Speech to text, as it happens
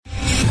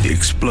the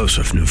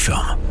explosive new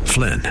film,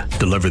 Flynn,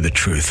 Deliver the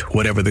Truth,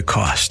 Whatever the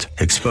Cost,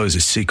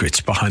 exposes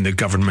secrets behind the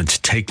government's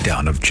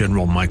takedown of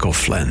General Michael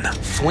Flynn.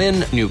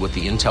 Flynn knew what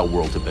the intel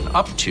world had been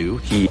up to.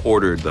 He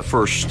ordered the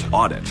first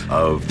audit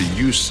of the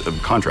use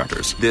of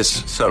contractors.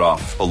 This set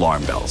off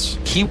alarm bells.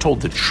 He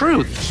told the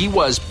truth. He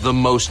was the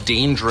most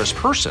dangerous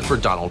person for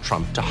Donald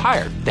Trump to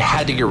hire. They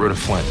had to get rid of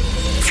Flynn.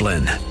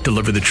 Flynn,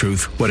 Deliver the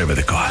Truth, Whatever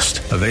the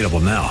Cost. Available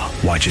now.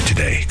 Watch it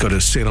today. Go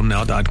to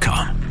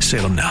salemnow.com.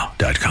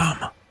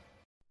 salemnow.com.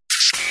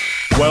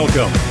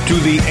 Welcome to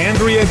the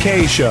Andrea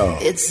Kaye Show.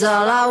 It's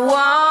all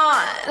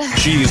I want.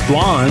 She's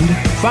blonde,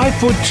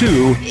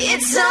 5'2".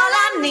 It's all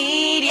I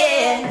need,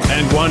 yeah.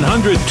 And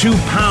 102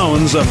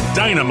 pounds of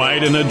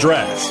dynamite in a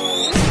dress.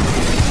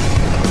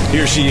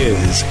 Here she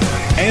is,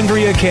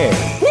 Andrea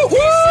Kaye.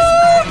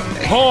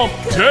 Woo-hoo! Hump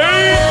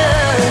day!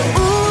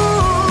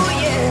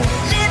 Ooh, yeah.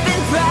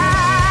 Living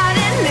proud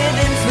and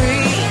living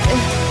free.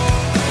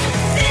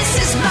 This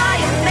is my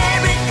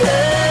America.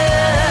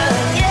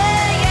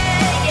 Yeah,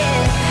 yeah,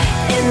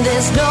 yeah. And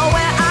there's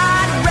nowhere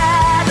I'd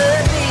rather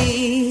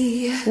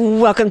be.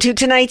 Welcome to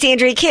tonight's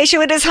Andrea Kaye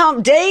Show. It is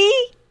Hump Day.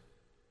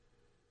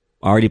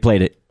 Already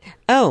played it.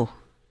 Oh,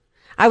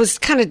 I was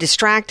kind of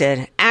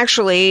distracted.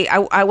 Actually,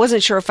 I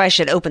wasn't sure if I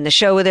should open the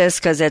show with this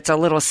because it's a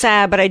little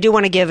sad, but I do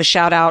want to give a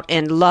shout out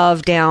and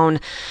love down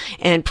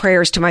and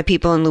prayers to my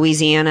people in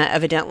Louisiana.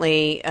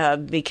 Evidently,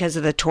 because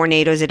of the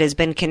tornadoes, it has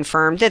been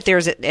confirmed that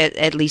there's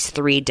at least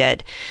 3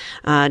 dead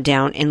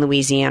down in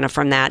Louisiana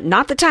from that.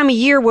 Not the time of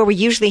year where we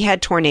usually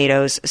had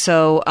tornadoes,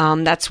 so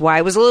that's why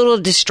I was a little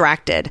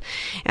distracted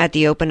at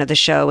the open of the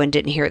show and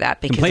didn't hear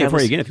that. Because play it for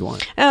you again if you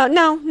want.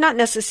 No, not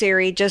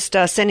necessary. Just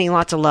sending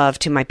lots of love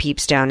to my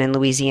peeps down in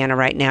Louisiana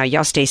right now.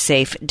 Y'all stay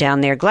safe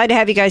down there. Glad to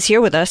have you guys here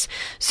with us.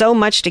 So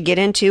much to get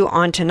into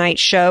on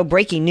tonight's show.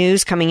 Breaking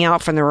news coming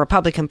out from the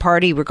Republican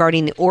Party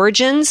regarding the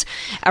origins.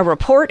 A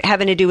report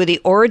having to do with the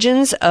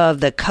origins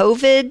of the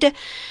COVID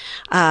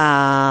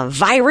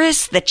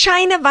virus, the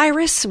China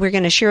virus. We're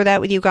going to share that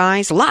with you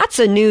guys. Lots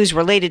of news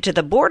related to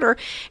the border.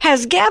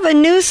 Has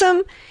Gavin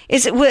Newsom,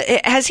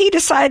 has he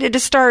decided to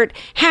start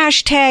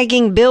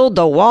hashtagging build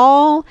the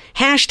wall,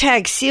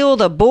 hashtag seal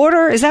the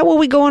border? Is that what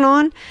we going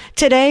on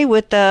today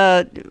with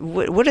the,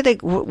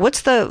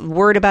 what's the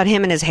word about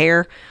him and his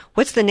hair?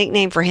 What's the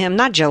nickname for him?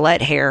 Not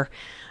Gillette hair.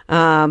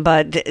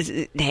 But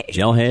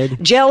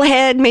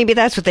Gelhead, maybe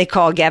that's what they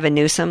call Gavin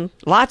Newsom.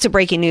 Lots of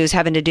breaking news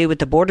having to do with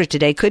the border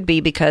today. Could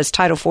be because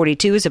Title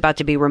 42 is about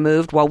to be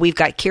removed while we've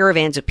got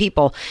caravans of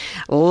people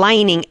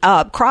lining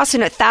up,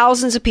 crossing it,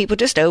 thousands of people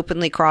just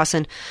openly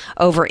crossing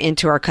over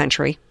into our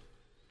country.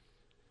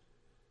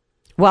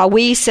 While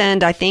we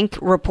send, I think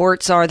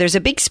reports are there's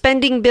a big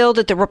spending bill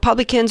that the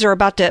Republicans are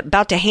about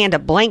to hand a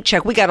blank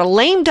check. We got a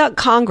lame duck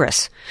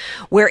Congress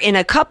where in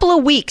a couple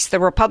of weeks the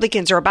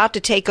Republicans are about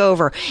to take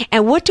over.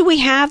 And what do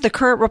we have the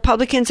current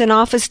Republicans in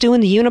office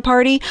doing, the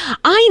Uniparty?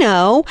 I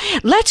know.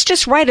 Let's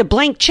just write a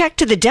blank check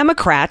to the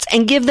Democrats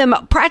and give them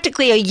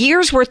practically a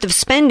year's worth of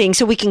spending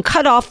so we can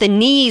cut off the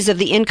knees of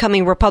the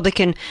incoming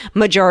Republican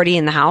majority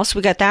in the House.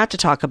 We got that to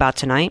talk about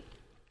tonight.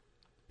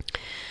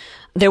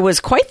 There was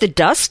quite the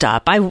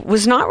dust-up. I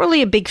was not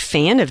really a big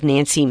fan of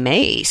Nancy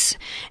Mace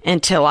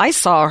until I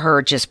saw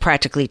her just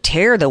practically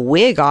tear the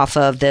wig off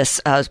of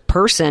this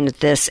person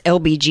at this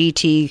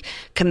LBGT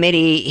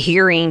committee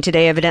hearing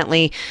today.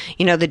 Evidently,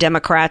 the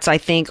Democrats, I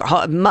think,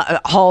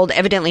 hauled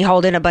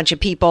in a bunch of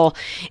people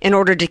in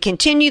order to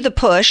continue the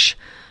push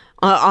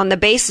on the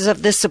basis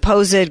of this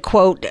supposed,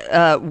 quote,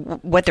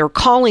 what they're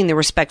calling the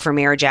Respect for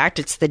Marriage Act.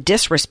 It's the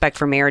Disrespect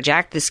for Marriage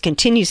Act. This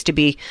continues to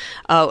be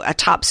a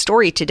top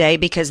story today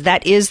because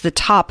that is the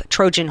top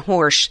Trojan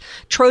horse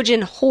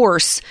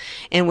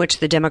in which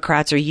the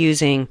Democrats are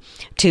using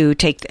to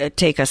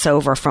take us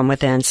over from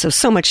within.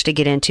 So much to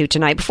get into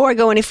tonight. Before I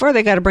go any further,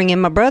 I got to bring in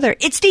my brother.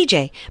 It's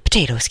DJ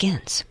Potato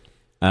Skins.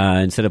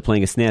 Instead of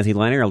playing a snazzy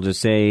liner, I'll just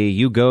say,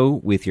 you go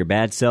with your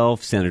bad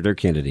self, Senator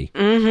Kennedy.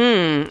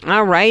 Mm-hmm.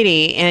 All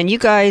righty. And you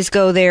guys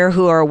go there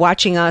who are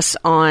watching us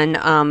on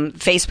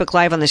Facebook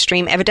Live on the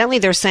stream. Evidently,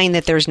 they're saying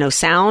that there's no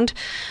sound.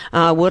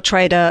 We'll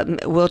try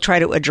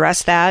to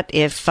address that.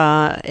 If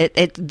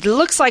it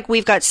looks like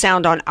we've got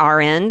sound on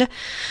our end.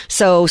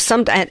 So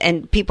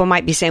and people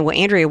might be saying, well,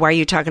 Andrea, why are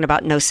you talking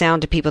about no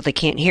sound to people that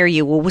can't hear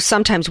you? Well,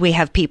 sometimes we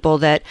have people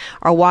that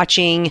are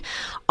watching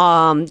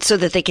so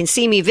that they can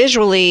see me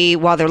visually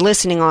while they're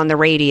listening on the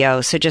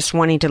radio. So just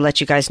wanting to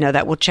let you guys know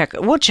that. We'll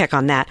check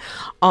on that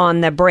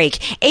on the break.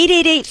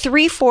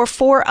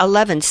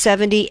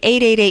 888-344-1170,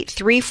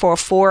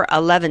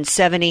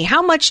 888-344-1170.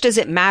 How much does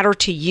it matter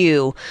to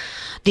you,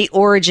 the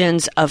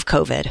origins of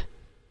COVID?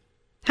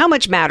 How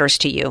much matters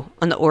to you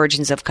on the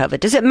origins of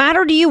COVID? Does it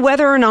matter to you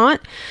whether or not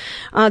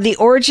the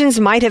origins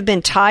might have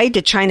been tied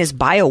to China's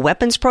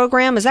bioweapons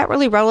program? Is that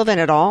really relevant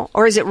at all?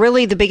 Or is it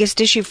really the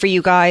biggest issue for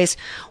you guys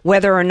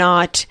whether or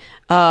not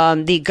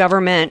the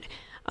government,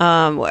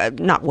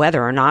 not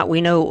whether or not,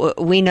 we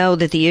know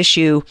that the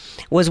issue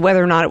was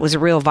whether or not it was a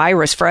real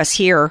virus for us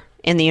here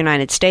in the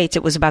United States.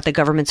 It was about the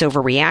government's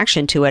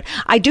overreaction to it.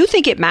 I do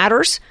think it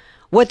matters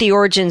what the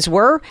origins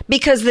were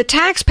because the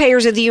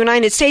taxpayers of the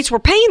United States were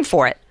paying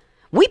for it.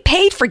 We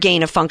paid for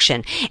gain of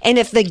function. And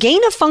if the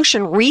gain of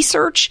function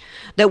research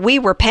that we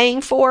were paying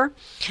for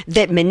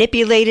that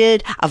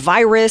manipulated a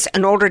virus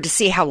in order to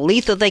see how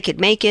lethal they could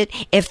make it,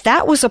 if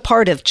that was a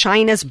part of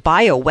China's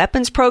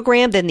bioweapons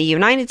program, then the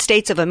United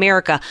States of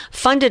America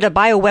funded a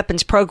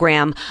bioweapons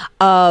program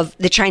of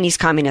the Chinese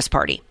Communist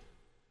Party.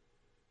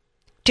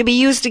 To be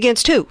used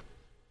against who?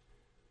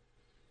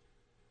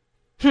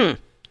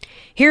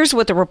 Here's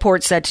what the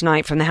report said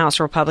tonight from the House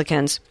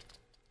Republicans.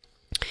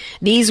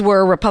 These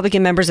were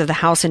Republican members of the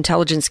House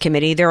Intelligence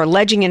Committee. They're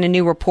alleging in a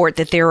new report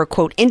that there are,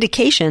 quote,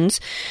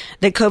 indications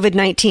that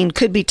COVID-19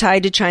 could be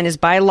tied to China's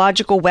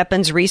biological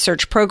weapons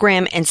research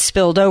program and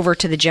spilled over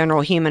to the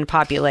general human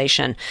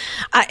population.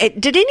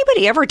 Did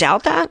anybody ever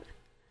doubt that?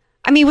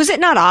 I mean, was it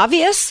not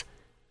obvious?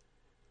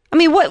 I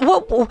mean,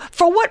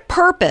 for what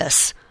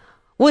purpose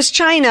was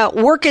China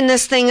working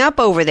this thing up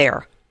over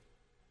there?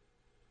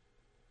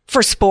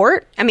 For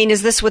sport? I mean,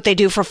 is this what they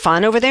do for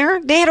fun over there?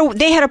 They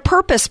had a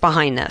purpose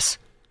behind this.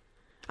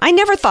 I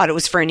never thought it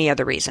was for any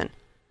other reason.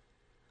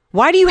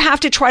 Why do you have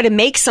to try to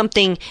make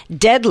something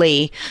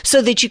deadly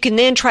so that you can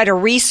then try to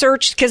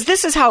research? Because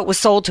this is how it was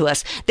sold to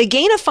us. The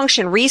gain of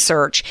function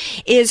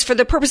research is for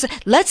the purpose of,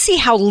 let's see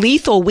how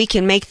lethal we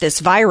can make this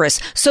virus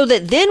so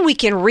that then we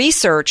can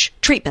research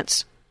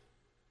treatments.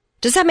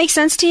 Does that make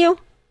sense to you?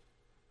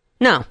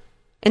 No.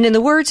 And in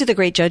the words of the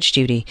great Judge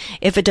Judy,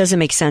 if it doesn't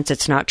make sense,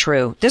 it's not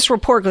true. This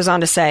report goes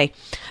on to say,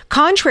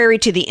 contrary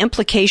to the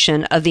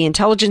implication of the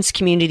intelligence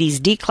community's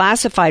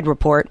declassified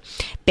report,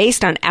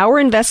 based on our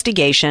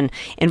investigation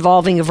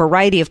involving a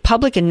variety of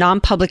public and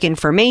non-public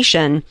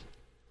information,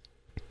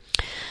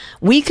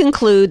 we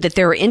conclude that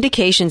there are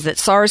indications that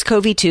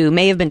SARS-CoV-2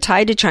 may have been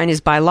tied to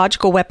China's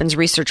biological weapons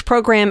research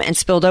program and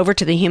spilled over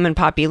to the human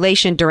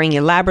population during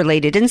a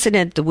lab-related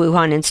incident at the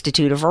Wuhan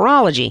Institute of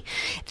Virology.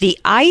 The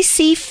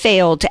IC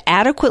failed to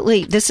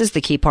adequately, this is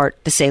the key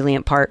part, the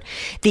salient part,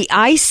 the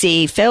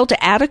IC failed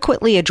to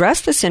adequately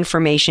address this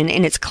information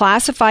in its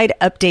classified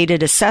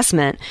updated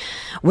assessment.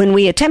 When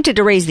we attempted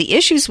to raise the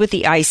issues with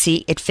the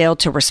IC, it failed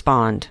to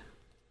respond.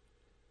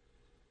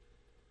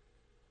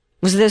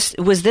 Was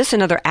this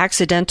another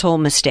accidental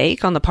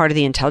mistake on the part of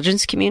the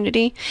intelligence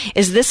community?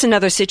 Is this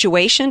another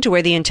situation to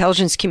where the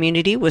intelligence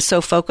community was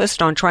so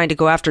focused on trying to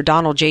go after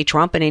Donald J.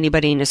 Trump and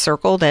anybody in his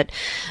circle that,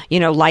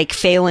 like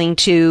failing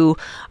to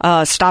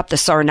stop the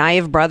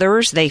Tsarnaev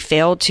brothers, they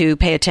failed to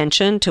pay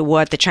attention to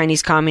what the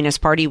Chinese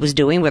Communist Party was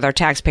doing with our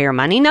taxpayer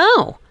money?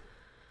 No.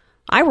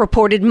 I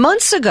reported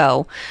months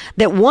ago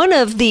that one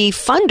of the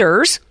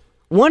funders,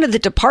 one of the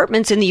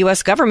departments in the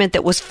U.S. government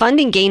that was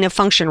funding gain of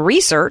function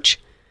research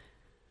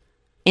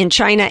in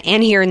China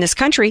and here in this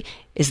country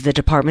is the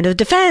Department of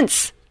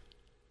Defense.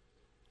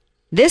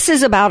 This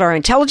is about our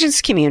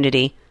intelligence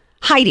community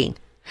hiding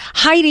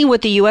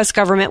what the U.S.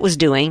 government was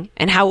doing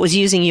and how it was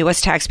using U.S.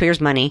 taxpayers'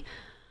 money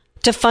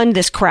to fund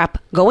this crap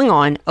going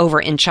on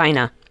over in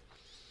China.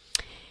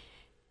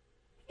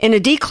 In a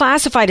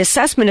declassified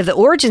assessment of the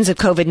origins of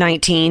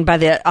COVID-19 by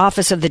the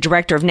Office of the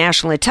Director of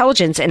National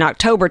Intelligence in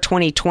October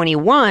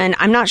 2021,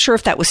 I'm not sure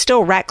if that was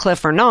still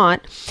Ratcliffe or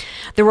not,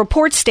 the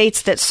report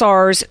states that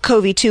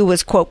SARS-CoV-2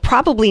 was, quote,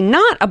 probably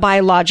not a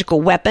biological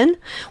weapon.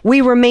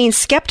 We remain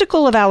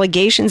skeptical of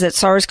allegations that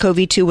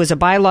SARS-CoV-2 was a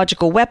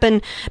biological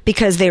weapon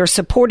because they are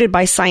supported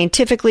by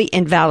scientifically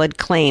invalid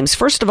claims.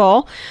 First of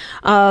all,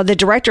 the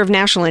Director of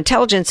National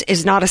Intelligence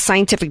is not a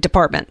scientific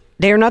department.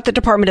 They are not the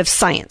Department of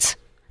Science.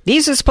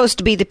 These are supposed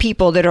to be the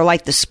people that are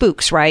like the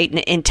spooks, right? And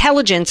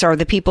intelligence are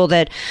the people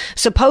that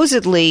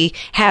supposedly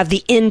have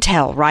the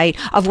intel, right,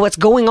 of what's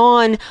going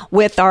on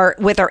with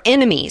our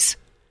enemies.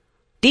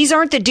 These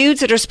aren't the dudes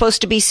that are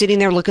supposed to be sitting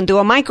there looking through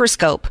a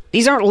microscope.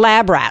 These aren't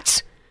lab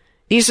rats.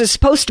 These are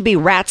supposed to be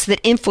rats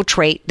that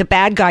infiltrate the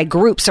bad guy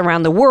groups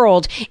around the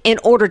world in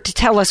order to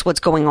tell us what's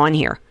going on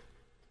here.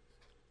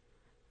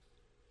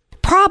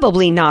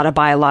 Probably not a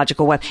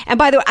biological weapon. And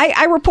by the way,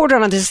 I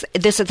reported on this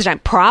at the time.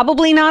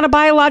 Probably not a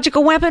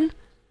biological weapon?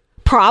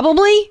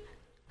 Probably?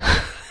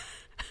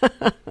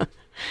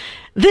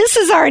 This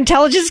is our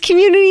intelligence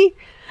community?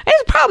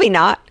 It's probably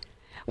not.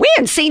 We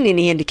haven't seen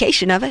any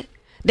indication of it.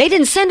 They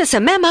didn't send us a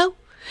memo.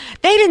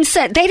 They didn't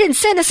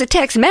send us a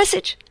text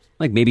message.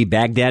 Like maybe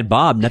Baghdad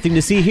Bob, nothing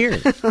to see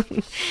here.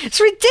 It's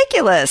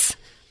ridiculous.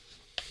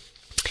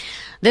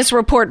 This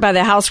report by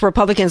the House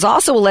Republicans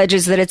also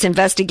alleges that its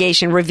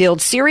investigation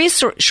revealed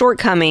serious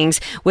shortcomings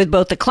with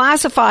both the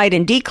classified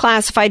and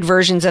declassified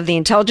versions of the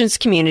intelligence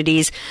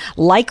communities,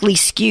 likely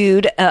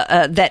skewed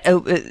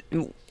that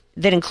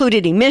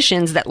included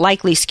emissions that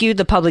likely skewed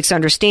the public's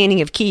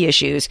understanding of key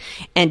issues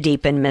and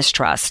deepened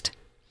mistrust.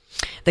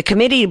 The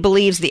committee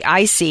believes the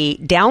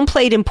IC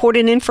downplayed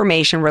important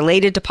information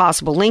related to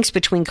possible links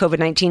between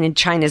COVID-19 and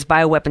China's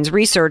bioweapons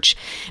research,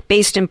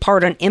 based in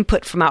part on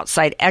input from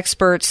outside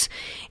experts,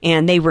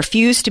 and they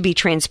refused to be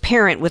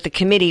transparent with the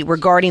committee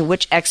regarding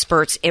which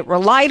experts it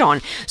relied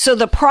on. So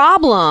the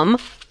problem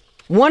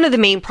one of the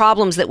main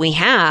problems that we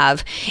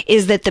have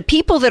is that the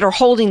people that are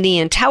holding the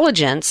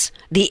intelligence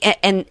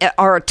and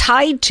are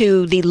tied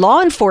to the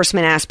law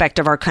enforcement aspect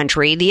of our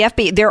country, the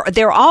FBI,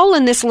 they're all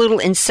in this little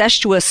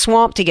incestuous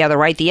swamp together,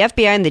 right? The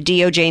FBI and the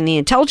DOJ and the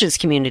intelligence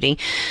community.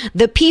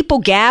 The people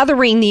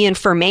gathering the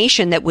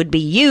information that would be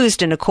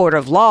used in a court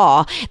of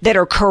law that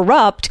are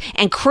corrupt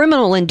and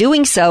criminal in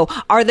doing so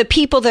are the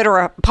people that are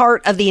a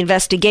part of the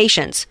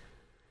investigations.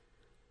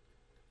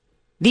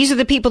 These are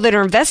the people that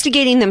are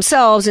investigating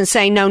themselves and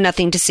saying, no,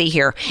 nothing to see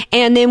here.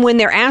 And then when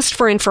they're asked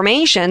for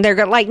information,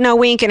 they're like, no,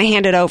 we ain't going to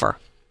hand it over.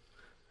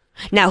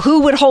 Now, who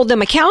would hold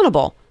them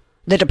accountable?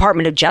 The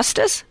Department of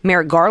Justice?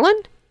 Merrick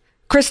Garland?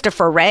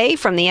 Christopher Wray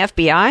from the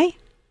FBI?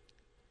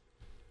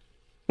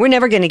 We're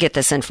never going to get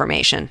this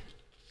information.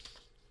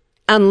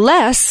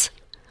 Unless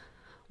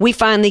we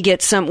finally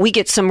get some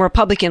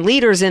Republican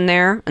leaders in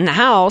there in the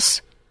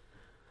House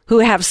who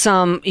have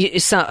some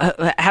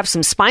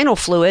spinal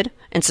fluid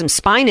and some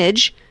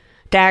spinach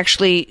to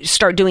actually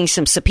start doing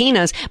some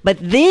subpoenas. But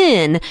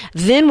then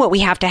what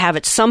we have to have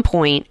at some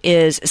point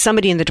is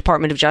somebody in the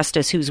Department of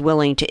Justice who's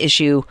willing to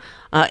issue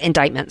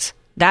indictments.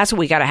 That's what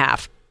we got to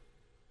have.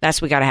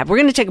 That's what we got to have. We're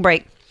going to take a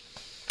break.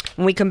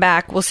 When we come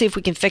back, we'll see if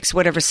we can fix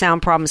whatever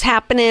sound problem's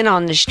happening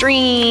on the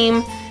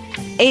stream.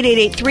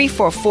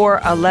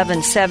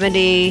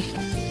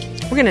 888-344-1170.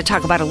 We're going to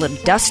talk about a little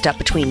dust-up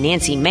between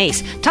Nancy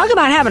Mace. Talk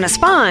about having a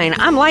spine.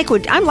 I'm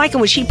liking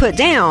what she put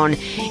down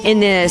in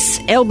this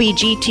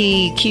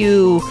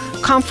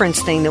LGBTQ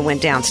conference thing that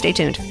went down. Stay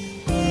tuned.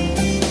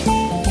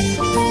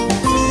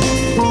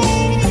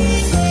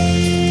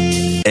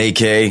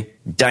 AK,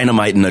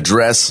 Dynamite in a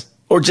Dress,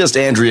 or just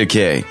Andrea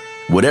Kaye.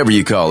 Whatever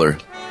you call her,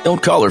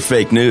 don't call her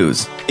fake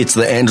news. It's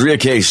the Andrea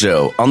Kaye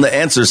Show on The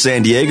Answer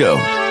San Diego.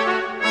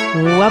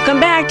 Welcome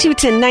back to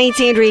tonight's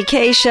Andrea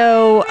Kaye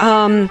Show.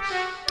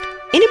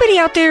 Anybody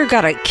out there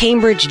got a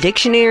Cambridge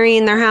dictionary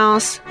in their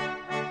house?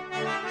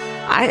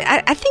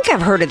 I think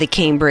I've heard of the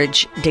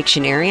Cambridge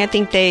dictionary. I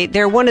think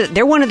they're one of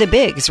the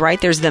bigs, right?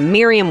 There's the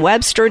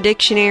Merriam-Webster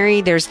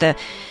dictionary. There's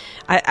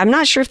I'm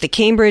not sure if the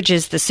Cambridge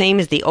is the same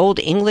as the Old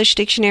English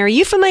dictionary.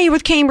 You familiar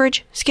with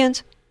Cambridge,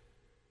 Skins?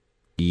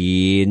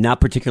 Yeah, not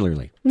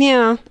particularly.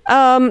 Yeah.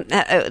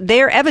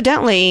 They're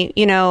evidently,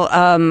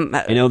 I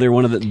know they're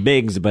one of the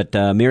bigs, but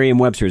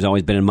Merriam-Webster has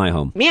always been in my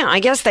home. Yeah, I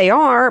guess they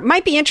are.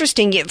 Might be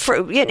interesting.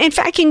 In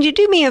fact, can you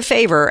do me a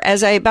favor,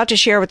 as I'm about to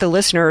share with the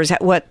listeners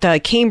what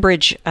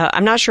Cambridge,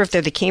 I'm not sure if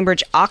they're the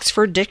Cambridge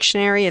Oxford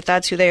Dictionary, if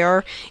that's who they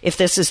are, if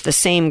this is the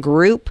same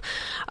group.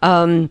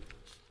 But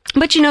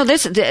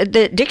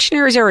the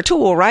dictionaries are a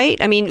tool,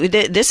 right? I mean,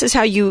 this is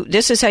how you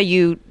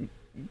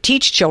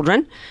teach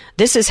children.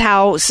 This is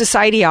how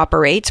society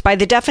operates by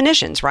the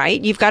definitions, right?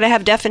 You've got to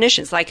have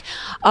definitions. Like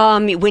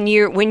when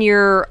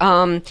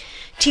you're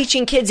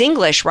teaching kids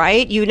English,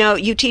 right?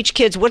 You teach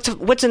kids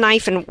what's a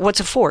knife and what's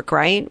a fork,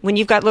 right? When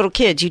you've got little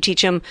kids, you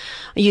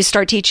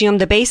start teaching them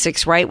the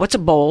basics, right? What's a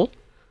bowl?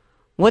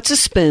 What's a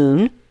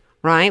spoon?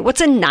 Right? What's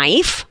a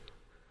knife?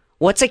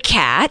 What's a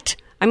cat?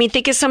 I mean,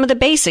 think of some of the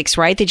basics,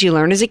 right, that you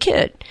learn as a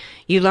kid.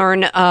 You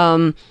learn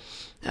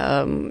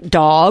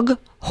dog,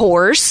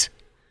 horse.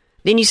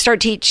 Then you start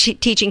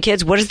teaching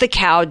kids, what does the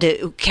cow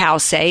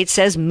say? It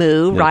says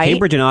moo, right?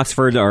 Cambridge and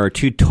Oxford are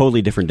two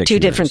totally different dictionaries.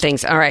 Two different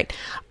things. All right.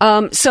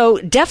 So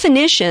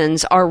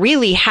definitions are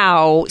really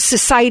how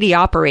society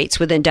operates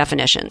within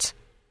definitions.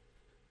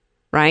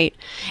 Right?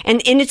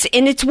 And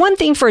it's one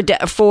thing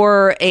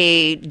for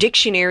a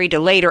dictionary to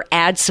later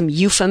add some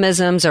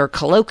euphemisms or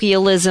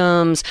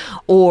colloquialisms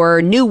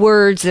or new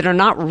words that are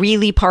not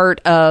really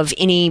part of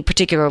any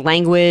particular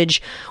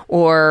language,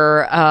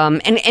 or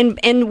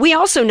and we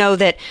also know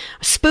that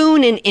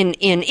spoon in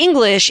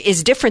English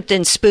is different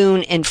than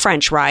spoon in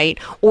French, right?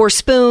 Or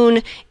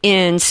spoon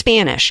in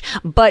Spanish.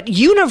 But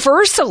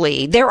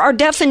universally, there are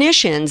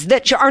definitions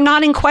that are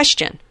not in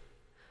question.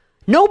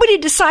 Nobody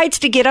decides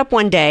to get up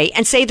one day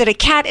and say that a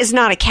cat is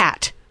not a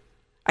cat.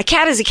 A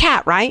cat is a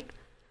cat, right?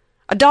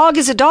 A dog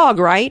is a dog,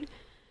 right?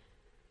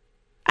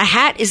 A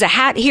hat is a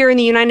hat here in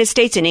the United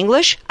States in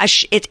English. A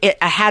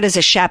hat is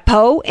a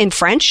chapeau in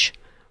French,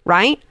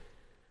 right?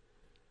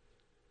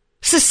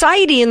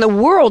 Society in the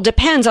world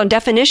depends on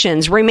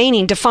definitions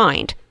remaining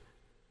defined.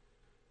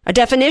 A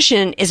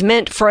definition is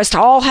meant for us to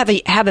all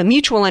have a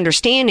mutual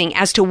understanding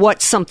as to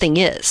what something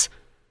is.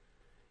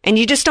 And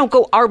you just don't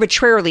go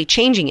arbitrarily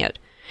changing it.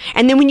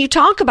 And then when you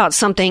talk about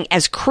something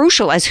as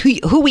crucial as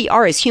who we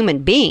are as human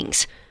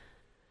beings,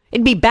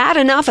 it'd be bad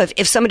enough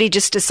if somebody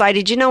just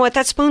decided, you know what,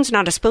 that spoon's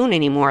not a spoon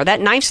anymore.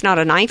 That knife's not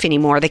a knife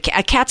anymore. A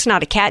cat's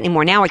not a cat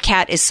anymore. Now a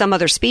cat is some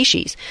other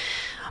species.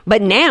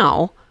 But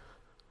now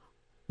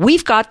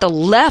we've got the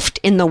left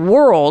in the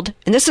world,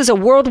 and this is a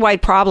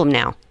worldwide problem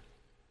now,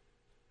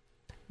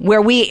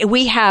 where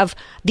we have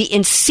the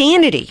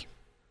insanity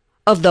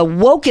of the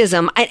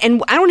wokeism,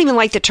 and I don't even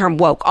like the term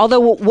woke,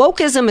 although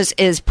wokeism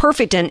is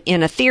perfect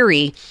in a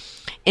theory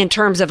in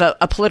terms of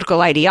a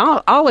political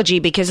ideology,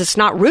 because it's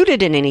not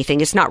rooted in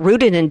anything. It's not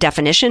rooted in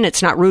definition.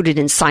 It's not rooted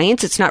in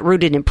science. It's not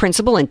rooted in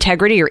principle,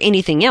 integrity, or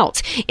anything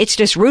else. It's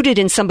just rooted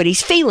in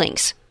somebody's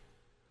feelings.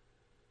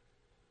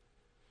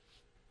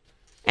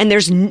 And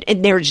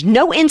there's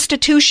no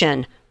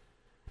institution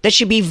that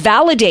should be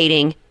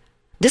validating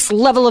this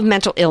level of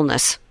mental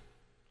illness.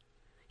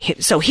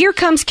 So here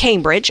comes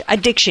Cambridge, a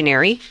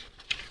dictionary.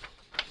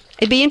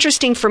 It'd be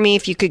interesting for me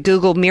if you could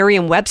Google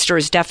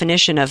Merriam-Webster's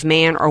definition of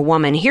man or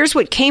woman. Here's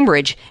what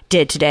Cambridge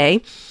did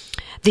today.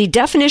 The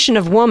definition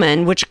of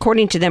woman, which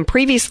according to them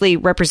previously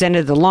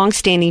represented the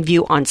long-standing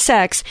view on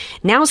sex,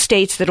 now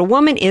states that a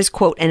woman is,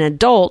 quote, an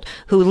adult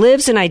who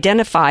lives and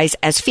identifies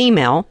as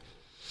female,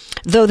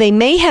 though they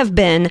may have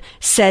been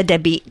said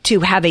to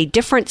have a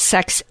different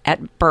sex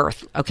at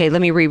birth. Okay,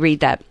 let me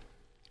reread that.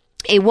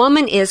 A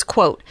woman is,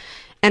 quote,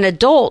 an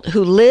adult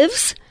who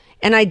lives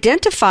and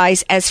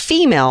identifies as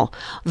female,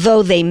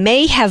 though they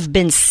may have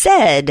been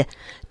said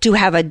to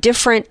have a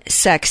different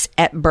sex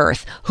at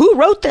birth. Who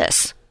wrote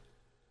this?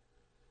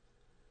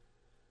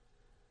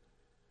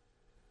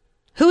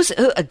 Who's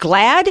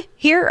GLAAD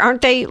here?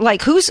 Aren't they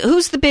like, who's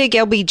the big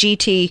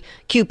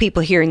LGBTQ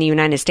people here in the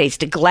United States?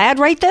 Did GLAAD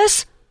write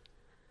this?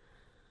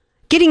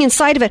 Getting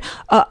inside of it,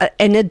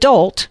 an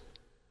adult.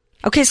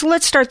 Okay, so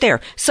let's start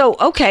there. So,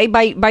 okay,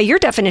 by your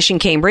definition,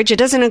 Cambridge, it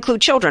doesn't include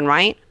children,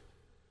 right?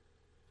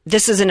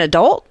 This is an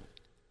adult?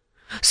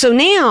 So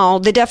now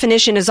the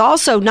definition is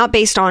also not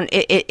based on,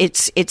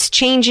 it's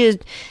changes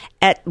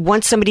at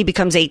once somebody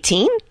becomes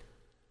 18?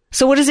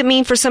 So what does it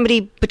mean for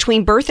somebody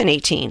between birth and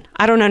 18?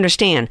 I don't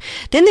understand.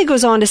 Then it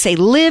goes on to say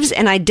lives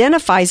and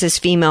identifies as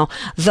female,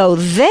 though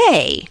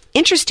they,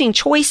 interesting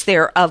choice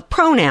there of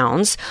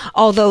pronouns,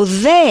 although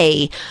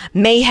they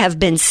may have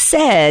been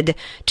said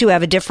to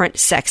have a different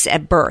sex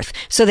at birth.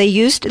 So they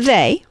used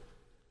they,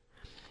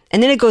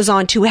 and then it goes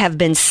on to have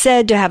been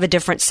said to have a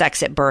different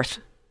sex at birth.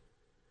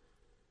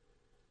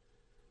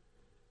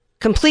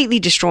 Completely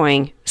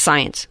destroying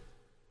science.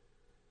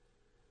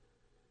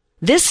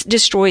 This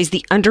destroys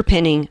the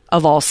underpinning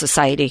of all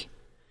society,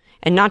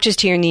 and not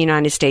just here in the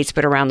United States,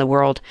 but around the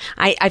world.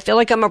 I feel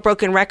like I'm a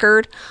broken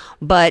record,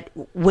 but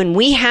when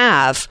we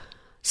have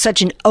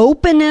such an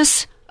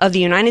openness of the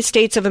United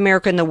States of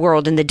America and the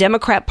world and the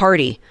Democrat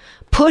Party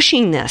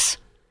pushing this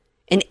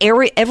in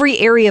every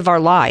area of our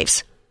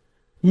lives,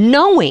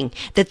 knowing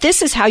that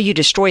this is how you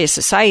destroy a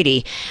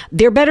society,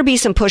 there better be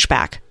some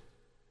pushback.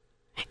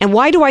 And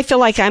why do I feel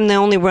like I'm the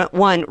only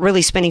one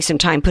really spending some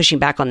time pushing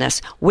back on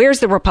this? Where's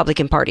the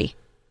Republican Party?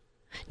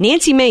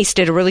 Nancy Mace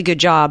did a really good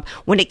job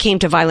when it came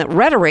to violent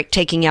rhetoric,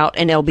 taking out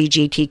an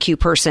LGBTQ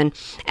person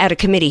at a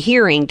committee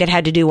hearing that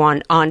had to do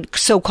on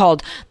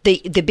so-called the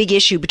big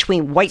issue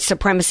between white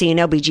supremacy and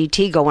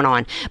LGBT going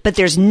on. But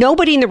there's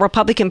nobody in the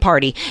Republican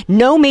Party,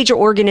 no major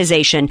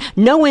organization,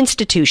 no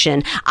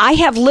institution. I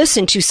have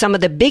listened to some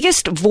of the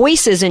biggest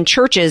voices in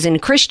churches in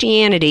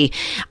Christianity.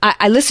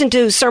 I listen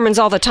to sermons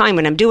all the time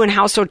when I'm doing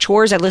household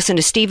chores. I listen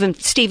to Stephen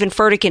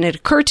Furtick, and it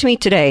occurred to me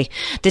today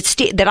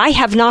that I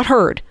have not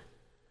heard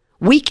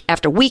week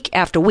after week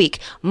after week,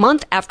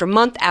 month after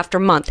month after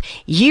month,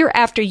 year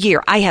after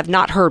year, I have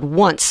not heard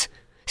once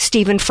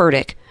Stephen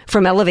Furtick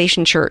from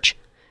Elevation Church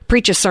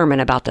preach a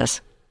sermon about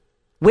this.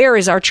 Where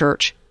is our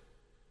church?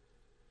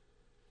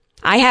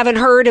 I haven't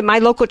heard in my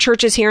local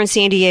churches here in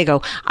San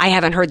Diego, I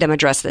haven't heard them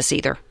address this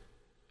either.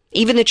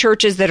 Even the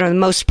churches that are the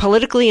most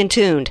politically in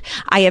tuned,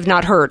 I have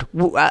not heard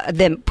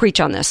them preach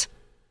on this.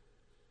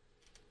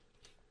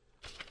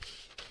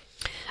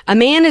 A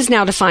man is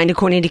now defined,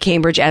 according to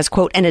Cambridge, as,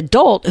 quote, an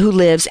adult who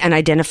lives and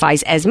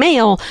identifies as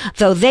male,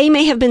 though they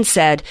may have been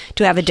said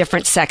to have a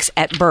different sex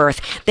at birth.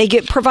 They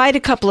provide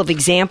a couple of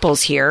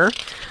examples here.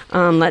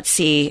 Let's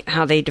see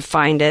how they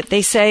defined it.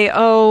 They say,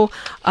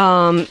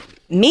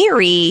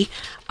 Mary,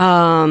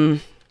 no,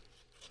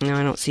 I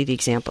don't see the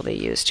example they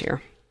used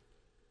here.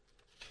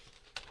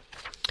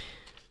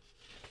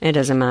 It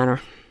doesn't matter.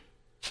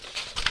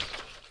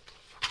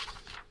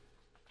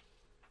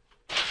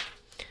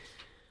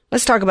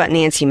 Let's talk about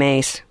Nancy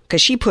Mace,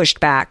 because she pushed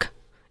back,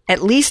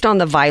 at least on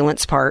the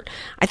violence part.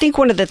 I think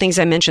one of the things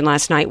I mentioned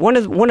last night, one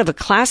of the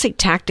classic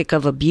tactic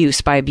of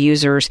abuse by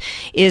abusers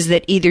is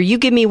that either you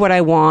give me what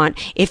I want,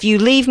 if you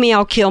leave me,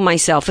 I'll kill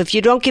myself. If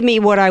you don't give me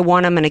what I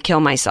want, I'm going to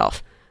kill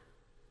myself.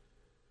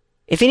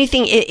 If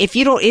anything, if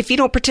you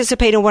don't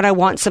participate in what I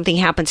want, something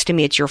happens to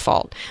me, it's your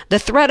fault. The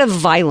threat of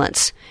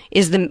violence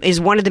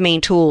is one of the main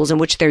tools in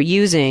which they're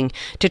using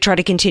to try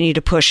to continue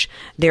to push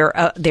their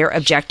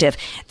objective.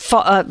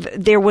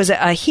 There was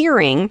a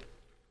hearing,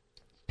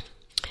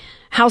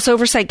 House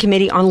Oversight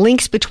Committee, on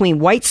links between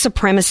white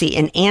supremacy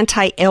and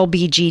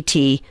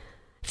anti-LGBT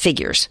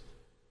figures.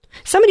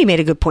 Somebody made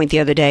a good point the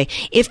other day.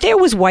 If there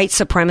was white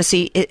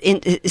supremacy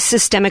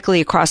systemically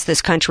across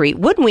this country,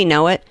 wouldn't we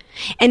know it?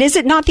 And is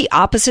it not the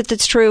opposite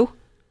that's true?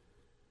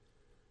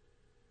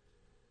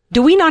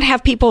 Do we not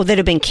have people that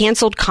have been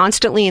canceled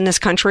constantly in this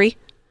country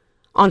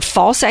on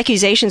false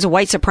accusations of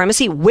white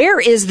supremacy? Where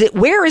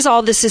is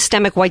all the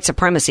systemic white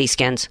supremacy,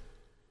 Skins?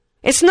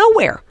 It's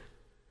nowhere.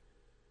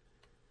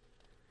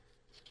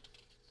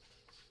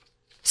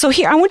 So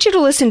here, I want you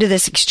to listen to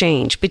this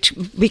exchange,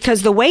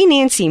 because the way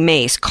Nancy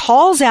Mace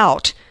calls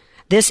out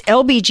this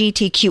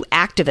LGBTQ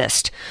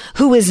activist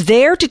who is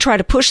there to try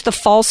to push the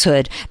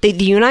falsehood that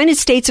the United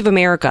States of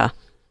America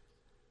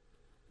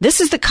This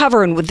is the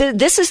cover, and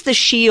this is the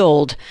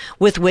shield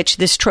with which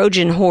this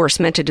Trojan horse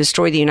meant to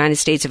destroy the United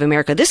States of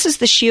America. This is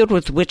the shield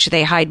with which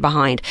they hide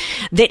behind.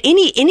 That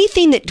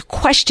anything that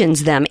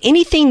questions them,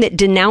 anything that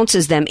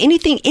denounces them,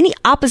 any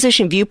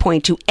opposition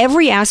viewpoint to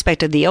every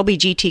aspect of the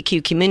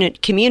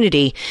LGBTQ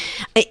community,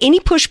 any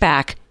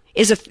pushback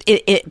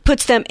it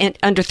puts them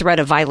under threat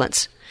of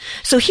violence.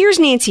 So here's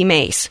Nancy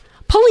Mace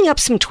pulling up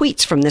some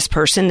tweets from this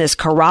person, this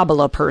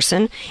Carabola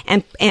person,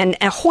 and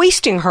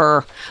hoisting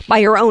her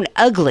by her own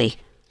ugly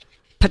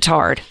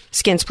petard.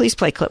 Skins, please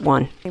play clip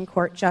 1. Supreme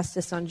Court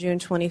Justice on June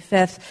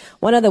 25th.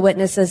 One of the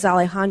witnesses,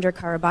 Alejandra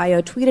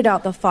Caraballo, tweeted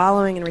out the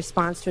following in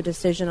response to a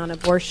decision on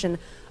abortion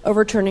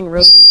overturning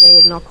Roe v.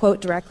 Wade, and I'll quote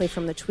directly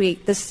from the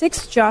tweet. The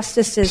 6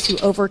 justices who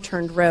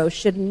overturned Roe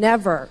should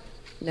never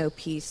know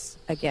peace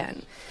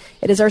again.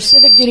 It is our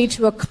civic duty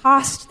to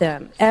accost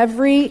them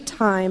every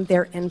time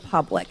they're in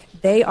public.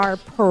 They are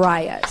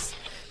pariahs.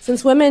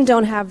 Since women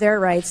don't have their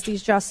rights,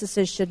 these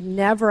justices should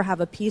never have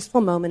a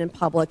peaceful moment in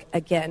public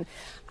again.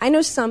 I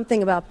know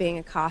something about being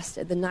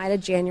accosted. The night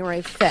of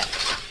January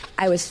 5th,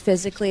 I was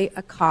physically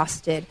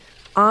accosted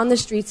on the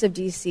streets of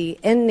D.C.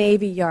 in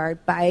Navy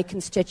Yard by a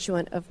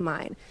constituent of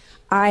mine.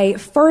 I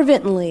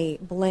fervently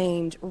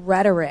blamed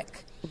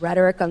rhetoric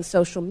on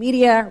social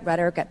media,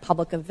 rhetoric at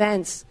public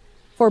events,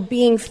 for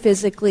being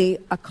physically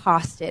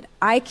accosted.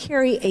 I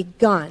carry a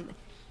gun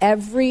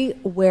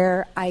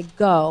everywhere I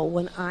go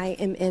when I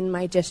am in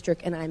my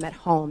district and I'm at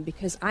home,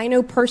 because I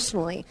know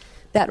personally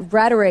that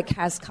rhetoric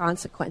has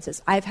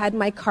consequences. I've had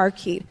my car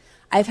keyed.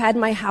 I've had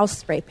my house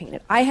spray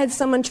painted. I had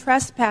someone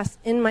trespass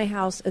in my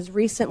house as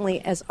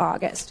recently as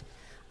August.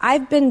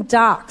 I've been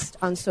doxxed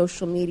on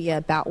social media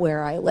about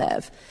where I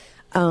live.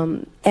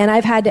 And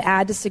I've had to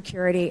add to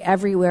security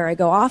everywhere I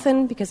go.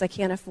 Often, because I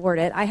can't afford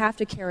it, I have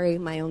to carry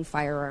my own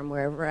firearm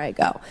wherever I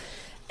go.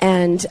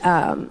 And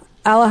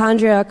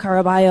Alejandra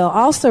Caraballo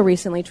also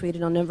recently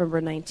tweeted on November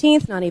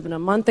 19th, not even a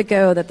month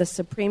ago, that the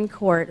Supreme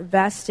Court,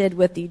 vested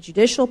with the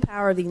judicial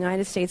power of the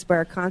United States by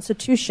our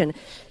Constitution,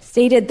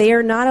 stated they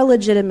are not a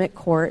legitimate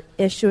court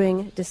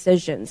issuing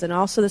decisions. And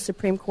also the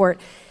Supreme Court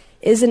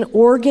is an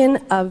organ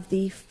of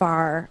the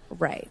far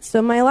right.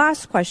 So my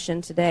last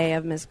question today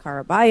of Ms.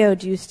 Caraballo,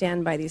 do you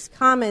stand by these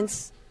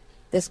comments,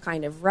 this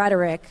kind of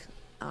rhetoric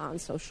on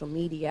social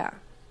media?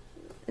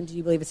 And do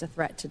you believe it's a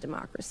threat to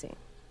democracy?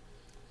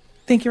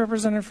 Thank you,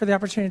 Representative, for the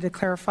opportunity to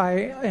clarify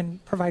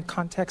and provide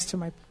context to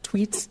my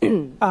tweets.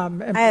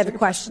 I have a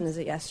question. Is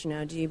it yes or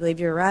no? Do you believe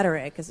your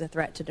rhetoric is a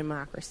threat to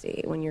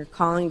democracy when you're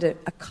calling to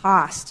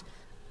accost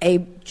a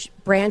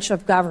branch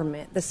of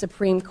government, the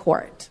Supreme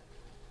Court?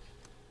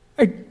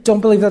 I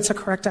don't believe that's a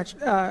correct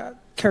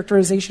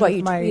characterization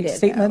of my tweeted,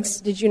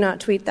 statements. Though. Did you not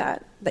tweet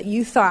that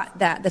you thought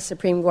that the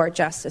Supreme Court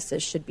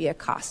justices should be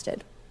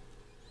accosted?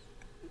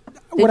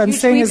 What I'm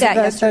saying is that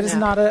yes that is no?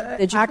 not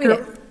an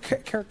accurate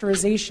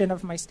characterization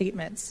of my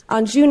statements.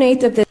 On June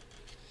 8th of this...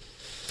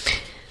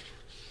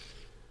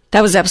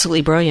 That was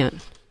absolutely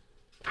brilliant.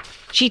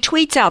 She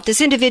tweets out,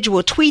 this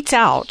individual tweets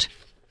out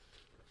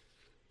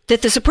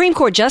that the Supreme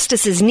Court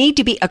justices need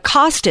to be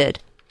accosted,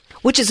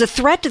 which is a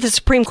threat to the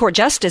Supreme Court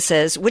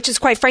justices, which is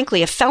quite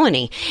frankly a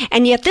felony.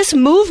 And yet this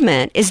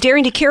movement is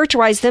daring to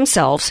characterize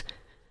themselves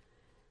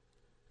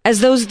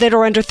as those that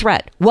are under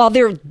threat, while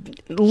they're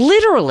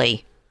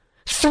literally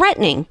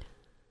threatening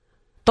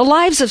the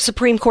lives of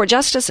Supreme Court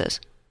justices.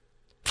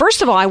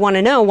 First of all, I want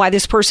to know why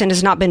this person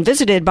has not been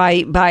visited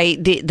by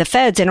the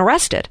feds and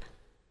arrested.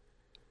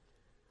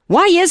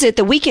 Why is it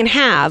that we can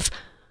have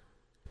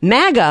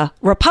MAGA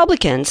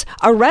Republicans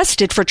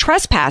arrested for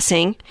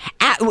trespassing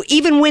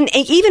even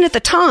at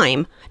the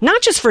time,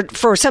 not just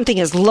for something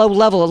as low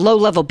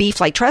level beef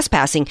like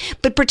trespassing,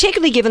 but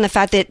particularly given the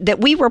fact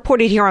that we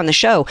reported here on the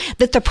show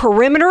that the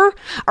perimeter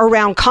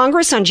around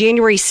Congress on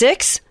January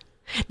 6th,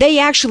 they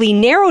actually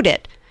narrowed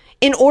it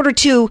in order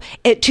to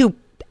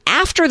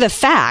after the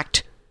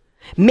fact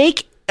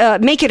make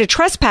it a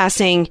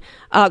trespassing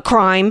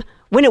crime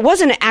when it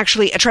wasn't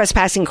actually a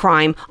trespassing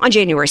crime on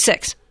January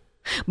 6th.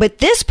 But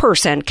this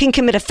person can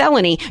commit a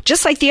felony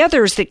just like the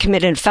others that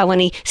committed a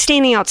felony,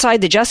 standing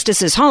outside the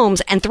justices'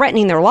 homes and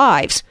threatening their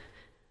lives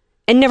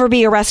and never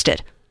be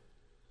arrested.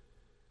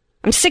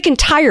 I'm sick and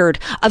tired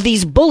of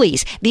these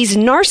bullies, these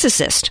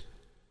narcissists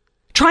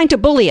trying to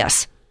bully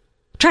us,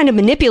 trying to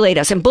manipulate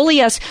us and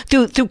bully us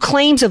through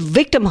claims of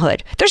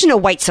victimhood. There's no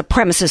white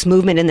supremacist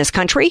movement in this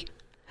country.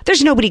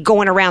 There's nobody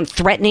going around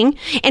threatening.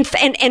 And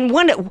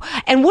what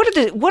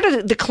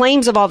are the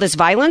claims of all this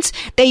violence?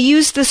 They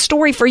used the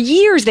story for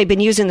years. They've been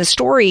using the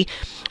story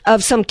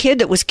of some kid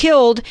that was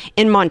killed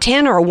in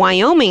Montana or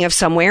Wyoming of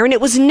somewhere, and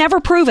it was never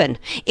proven.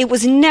 It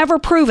was never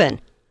proven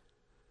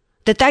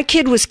that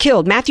kid was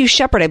killed. Matthew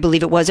Shepard, I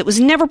believe it was. It was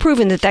never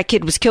proven that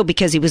kid was killed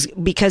because he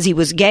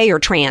was gay or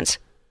trans.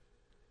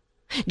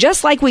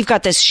 Just like we've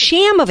got this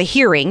sham of a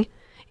hearing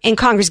in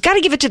Congress. Got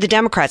to give it to the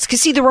Democrats.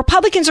 Because, see, the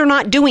Republicans are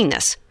not doing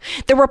this.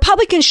 The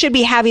Republicans should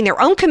be having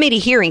their own committee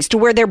hearings to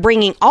where they're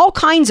bringing all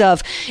kinds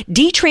of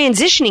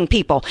detransitioning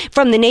people,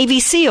 from the Navy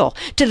SEAL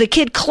to the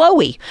kid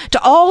Chloe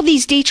to all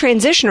these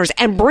detransitioners,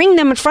 and bring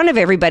them in front of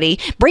everybody.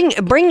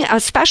 Bring a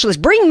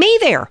specialist. Bring me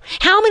there.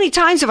 How many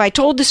times have I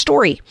told the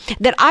story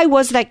that I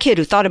was that kid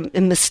who thought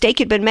a mistake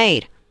had been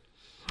made,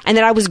 and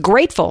that I was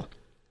grateful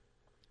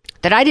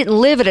that I didn't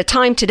live at a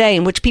time today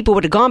in which people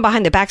would have gone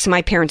behind the backs of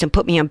my parents and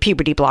put me on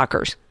puberty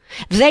blockers.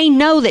 They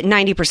know that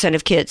 90%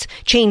 of kids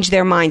change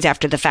their minds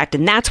after the fact,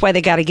 and that's why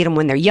they got to get them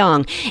when they're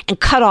young and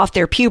cut off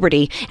their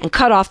puberty and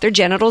cut off their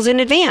genitals in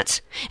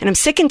advance. And I'm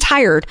sick and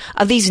tired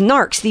of these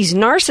narcs, these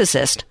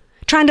narcissists,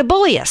 trying to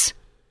bully us.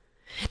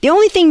 The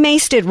only thing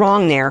Mace did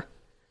wrong there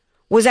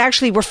was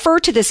actually refer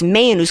to this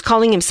man who's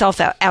calling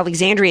himself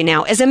Alexandria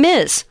now as a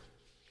Ms.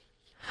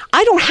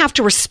 I don't have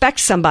to respect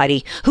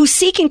somebody who's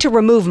seeking to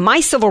remove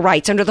my civil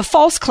rights under the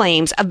false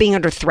claims of being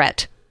under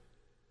threat.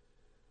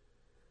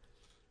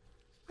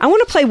 I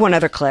want to play one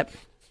other clip.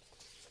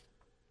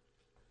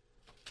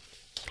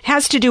 It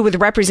has to do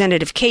with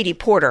Representative Katie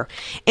Porter.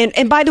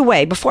 And by the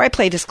way, before I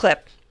play this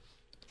clip,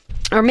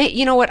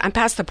 you know what? I'm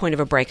past the point of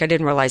a break. I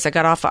didn't realize I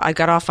got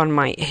off on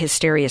my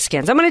hysteria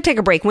skins. I'm going to take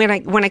a break. When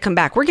I come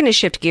back, we're going to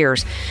shift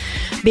gears,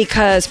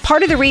 because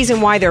part of the reason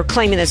why they're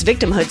claiming this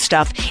victimhood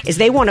stuff is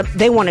they want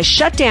to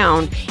shut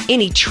down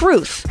any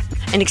truth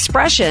and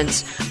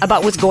expressions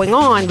about what's going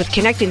on with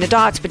connecting the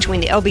dots between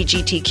the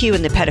LGBTQ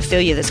and the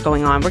pedophilia that's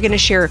going on. We're going to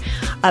share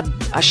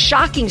a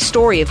shocking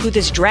story of who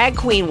this drag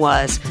queen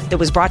was that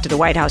was brought to the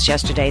White House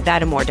yesterday.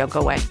 That and more. Don't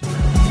go away.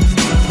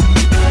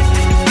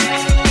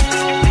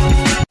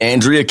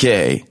 Andrea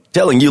Kaye,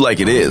 telling you like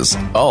it is,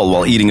 all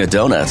while eating a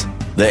donut.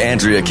 The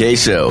Andrea Kaye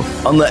Show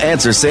on The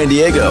Answer San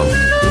Diego.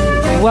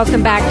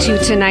 Welcome back to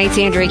tonight's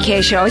Andrea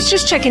Kaye Show. I was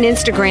just checking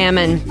Instagram,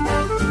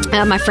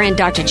 and my friend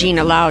Dr.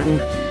 Gina Loudon,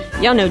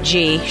 y'all know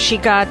G, she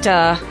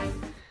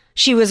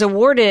was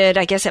awarded,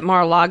 I guess, at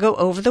Mar-a-Lago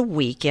over the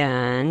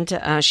weekend.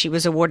 She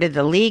was awarded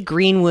the Lee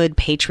Greenwood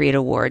Patriot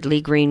Award.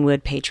 Lee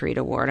Greenwood Patriot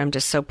Award. I'm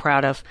just so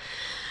proud of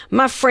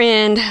my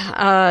friend,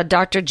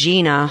 Dr.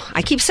 Gina.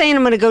 I keep saying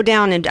I'm going to go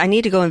down, and I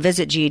need to go and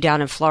visit G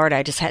down in Florida.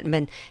 I just hadn't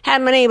been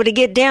able to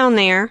get down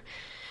there.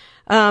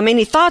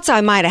 Any thoughts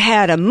I might have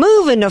had of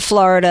moving to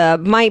Florida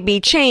might be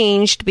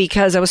changed,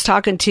 because I was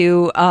talking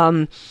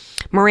to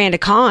Miranda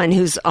Kahn,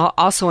 who's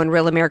also on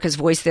Real America's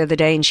Voice the other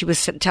day, and she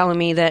was telling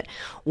me that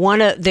one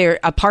of their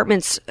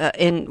apartments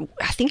in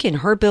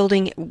her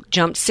building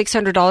jumped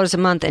 $600 a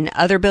month, and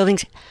other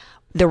buildings,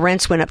 the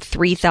rents went up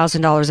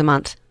 $3,000 a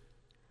month.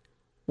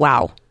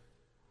 Wow.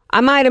 I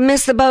might have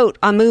missed the boat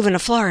on moving to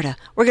Florida.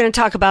 We're going to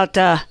talk about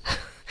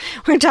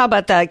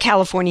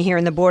California here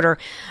in the border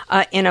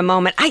in a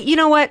moment. You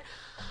know what?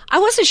 I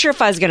wasn't sure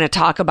if I was going to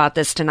talk about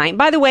this tonight.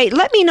 By the way,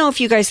 let me know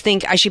if you guys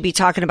think I should be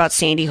talking about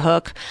Sandy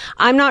Hook.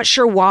 I'm not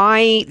sure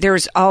why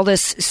there's all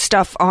this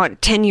stuff on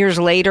 10 years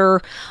later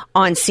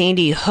on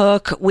Sandy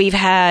Hook. We've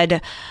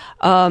had...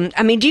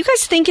 do you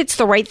guys think it's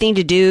the right thing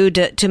to do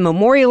to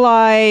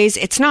memorialize?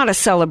 It's not a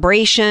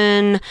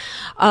celebration.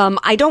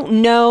 I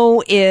don't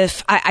know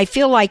if I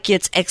feel like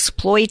it's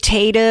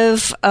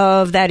exploitative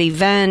of that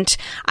event.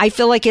 I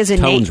feel like as a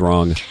tone's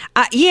wrong.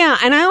 Yeah,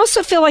 and I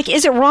also feel like,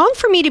 is it wrong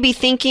for me to be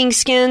thinking,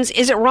 Skins?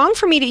 Is it wrong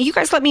for me to? You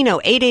guys let me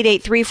know.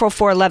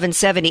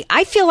 888-344-1170.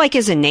 I feel like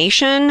as a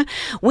nation,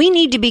 we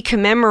need to be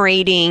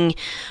commemorating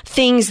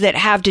things that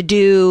have to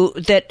do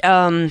that.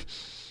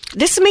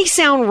 This may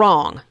sound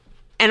wrong.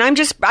 And I'm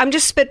just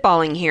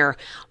spitballing here,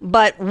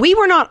 but we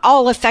were not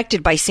all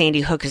affected by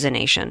Sandy Hook as a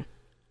nation.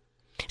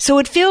 So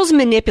it feels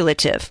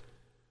manipulative.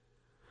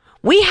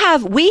 We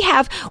have,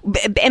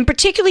 and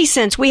particularly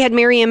since we had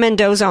Miriam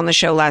Mendoza on the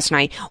show last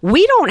night,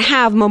 we don't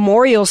have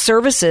memorial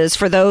services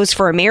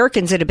for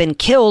Americans that have been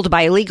killed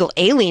by illegal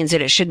aliens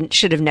that it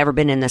should have never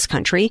been in this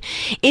country.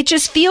 It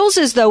just feels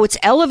as though it's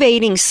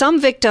elevating some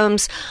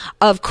victims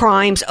of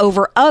crimes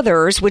over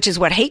others, which is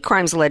what hate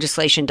crimes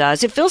legislation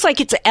does. It feels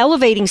like it's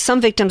elevating some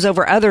victims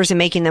over others and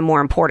making them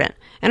more important.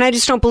 And I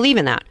just don't believe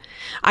in that.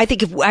 I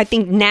think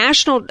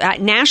national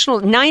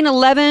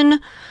 9/11,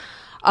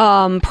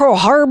 Pearl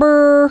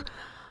Harbor,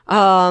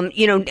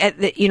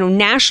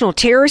 national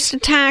terrorist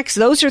attacks.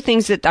 Those are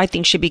things that I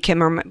think should be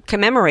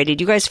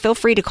commemorated. You guys feel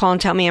free to call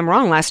and tell me I'm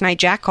wrong. Last night,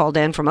 Jack called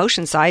in from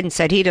Oceanside and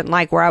said he didn't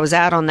like where I was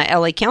at on the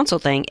LA Council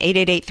thing.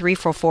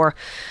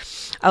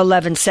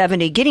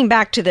 888-344-1170. Getting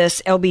back to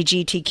this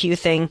LGBTQ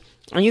thing.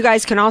 And you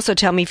guys can also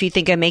tell me if you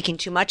think I'm making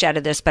too much out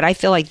of this, but I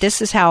feel like this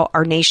is how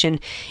our nation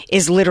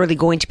is literally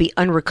going to be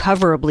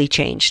unrecoverably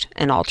changed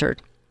and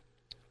altered.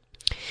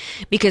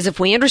 Because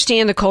if we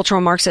understand the cultural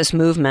Marxist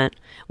movement,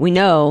 we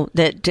know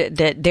that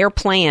their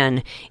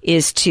plan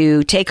is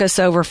to take us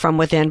over from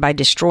within by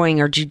destroying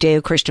our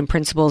Judeo-Christian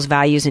principles,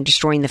 values, and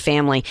destroying the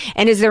family.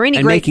 And is there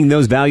any making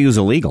those values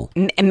illegal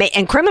and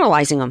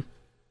criminalizing them?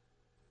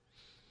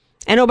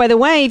 And oh, by the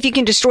way, if you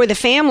can destroy the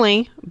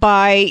family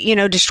by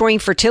destroying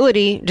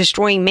fertility,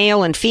 destroying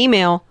male and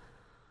female,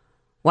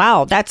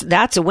 wow,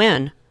 that's a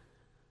win.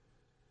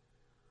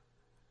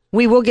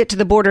 We will get to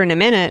the border in a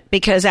minute,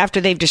 because after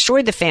they've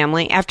destroyed the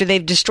family, after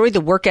they've destroyed the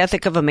work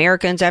ethic of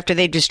Americans, after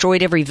they've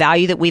destroyed every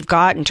value that we've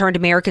got and turned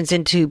Americans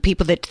into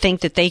people that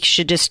think that they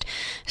should just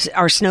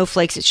are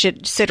snowflakes that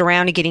should sit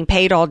around and getting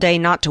paid all day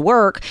not to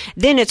work,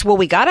 then it's, well,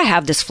 we got to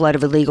have this flood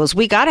of illegals.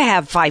 We got to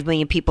have 5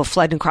 million people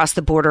flooding across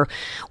the border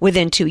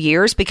within 2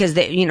 years because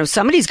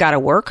somebody's got to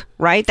work,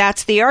 right?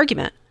 That's the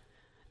argument.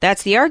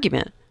 That's the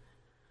argument.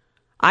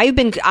 I've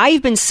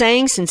been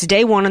saying since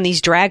day one on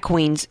these drag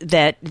queens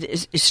that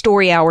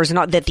story hours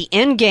and that the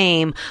end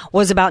game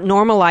was about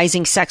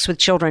normalizing sex with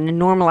children and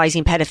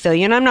normalizing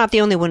pedophilia. And I'm not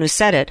the only one who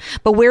said it.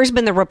 But where's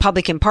been the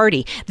Republican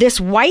Party?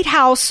 This White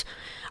House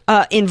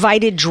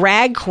invited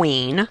drag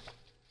queen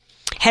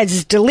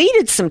has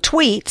deleted some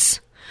tweets,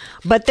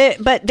 but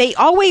they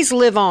always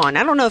live on.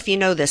 I don't know if you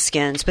know this,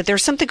 Skins, but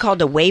there's something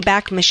called a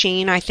Wayback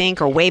Machine, I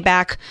think, or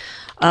Wayback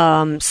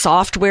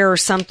software or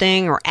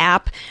something or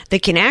app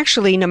that can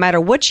actually, no matter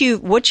what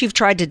you've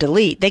tried to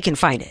delete, they can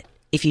find it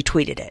if you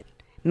tweeted it,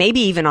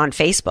 maybe even on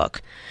Facebook.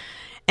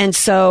 And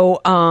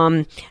so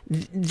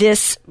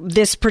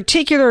this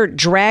particular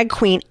drag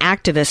queen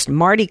activist,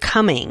 Marty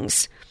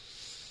Cummings,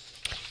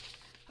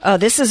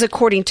 this is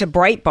according to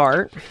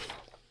Breitbart,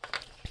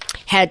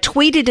 had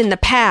tweeted in the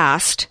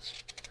past.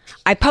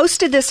 I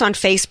posted this on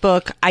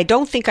Facebook. I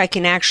don't think I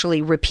can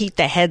actually repeat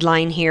the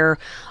headline here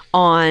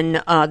on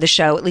the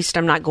show. At least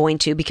I'm not going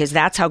to, because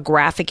that's how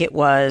graphic it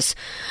was.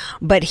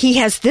 But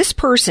this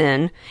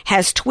person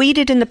has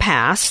tweeted in the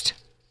past.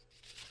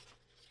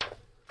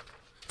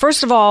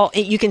 First of all,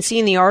 you can see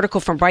in the article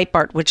from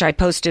Breitbart, which I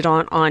posted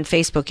on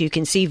Facebook, you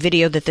can see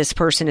video that this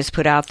person has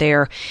put out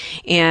there.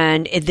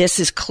 And this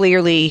is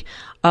clearly,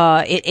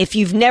 if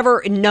you've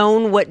never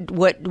known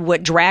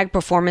what drag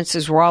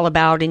performances were all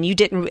about, and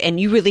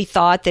you really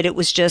thought that it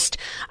was just,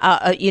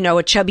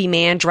 a chubby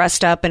man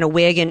dressed up in a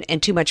wig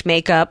and too much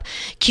makeup,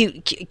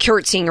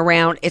 curtsying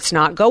around, it's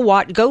not. Go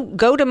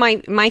to my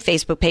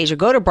Facebook page or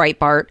go to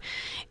Breitbart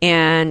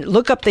and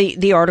look up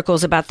the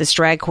articles about this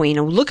drag queen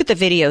and look at the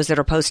videos that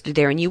are posted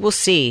there, and you will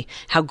see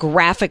how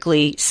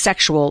graphically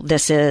sexual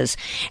this is.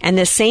 And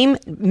the same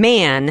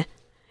man,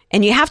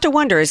 and you have to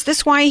wonder, is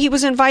this why he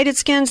was invited,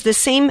 Skins? The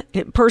same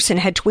person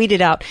had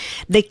tweeted out,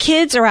 the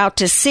kids are out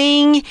to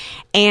sing,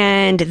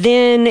 and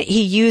then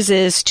he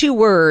uses 2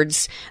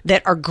 words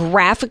that are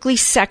graphically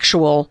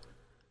sexual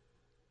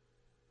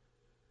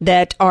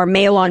that are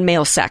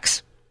male-on-male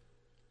sex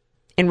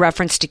in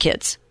reference to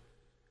kids.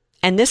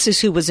 And this is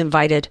who was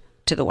invited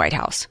to the White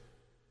House.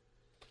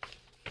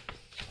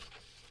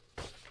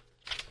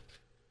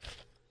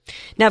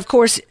 Now, of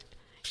course,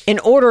 in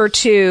order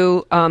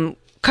to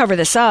cover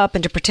this up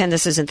and to pretend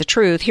this isn't the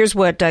truth, here's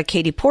what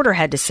Katie Porter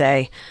had to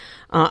say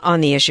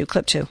on the issue.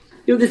 Clip 2.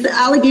 This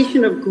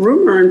allegation of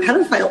groomer and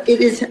pedophile, it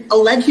is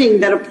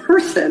alleging that a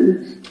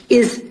person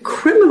is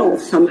criminal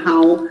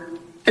somehow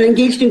and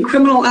engaged in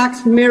criminal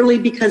acts merely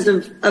because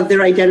of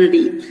their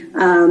identity,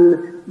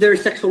 their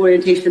sexual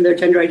orientation, their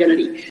gender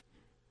identity.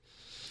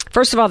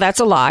 First of all, that's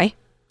a lie.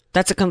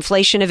 That's a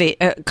conflation of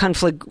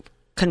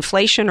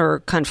conflation or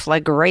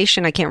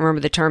conflagration. I can't remember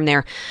the term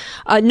there.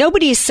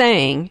 Nobody is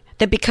saying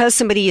that because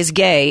somebody is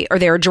gay or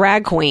they're a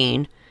drag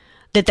queen,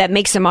 that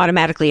makes them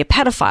automatically a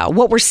pedophile.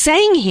 What we're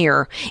saying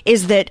here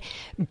is that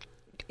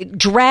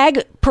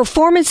drag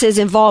performances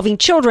involving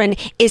children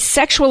is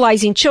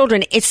sexualizing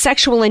children. It's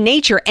sexual in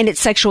nature, and it's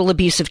sexual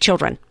abuse of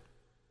children.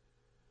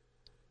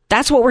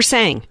 That's what we're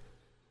saying.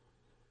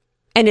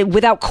 And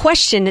without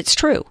question, it's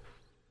true.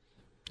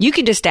 You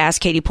can just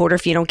ask Katie Porter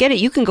if you don't get it.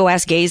 You can go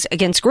ask Gays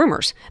Against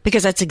Groomers,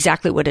 because that's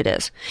exactly what it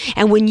is.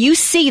 And when you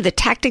see the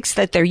tactics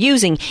that they're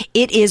using,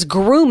 it is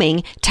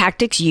grooming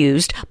tactics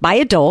used by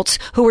adults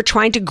who are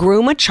trying to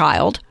groom a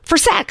child for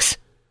sex.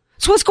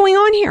 So what's going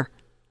on here?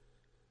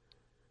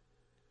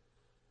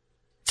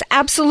 It's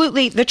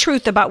absolutely the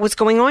truth about what's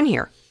going on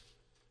here.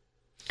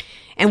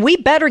 And we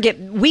better get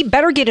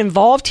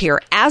involved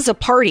here as a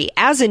party,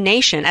 as a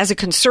nation, as a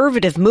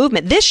conservative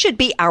movement. This should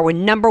be our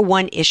number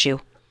one issue.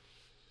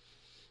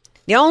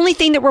 The only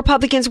thing that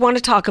Republicans want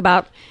to talk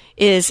about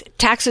is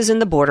taxes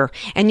and the border.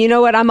 And you know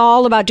what? I'm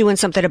all about doing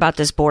something about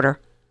this border.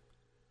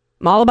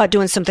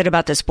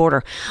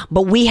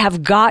 But we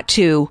have got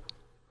to,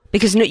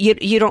 because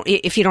you don't.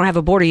 If you don't have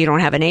a border, you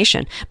don't have a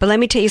nation. But let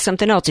me tell you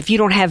something else. If you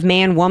don't have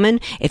man, woman,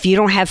 if you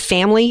don't have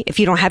family, if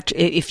you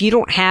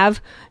don't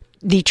have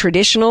the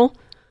traditional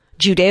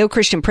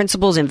Judeo-Christian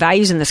principles and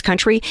values in this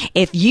country,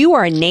 if you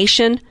are a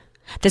nation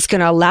that's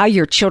going to allow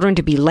your children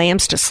to be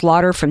lambs to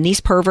slaughter from these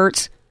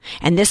perverts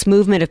and this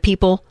movement of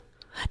people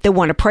that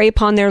want to prey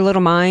upon their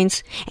little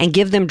minds and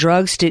give them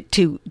drugs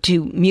to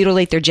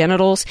mutilate their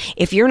genitals,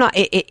 if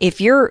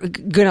you're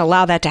going to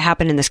allow that to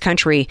happen in this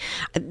country,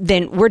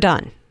 then we're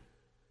done.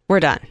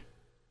 We're done.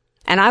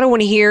 And I don't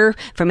want to hear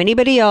from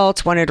anybody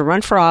else wanting to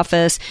run for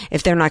office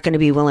if they're not going to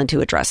be willing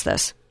to address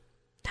this.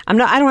 I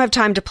don't have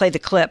time to play the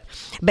clip,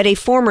 but a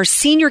former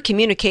senior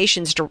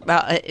communications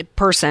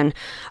person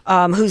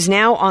who's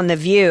now on The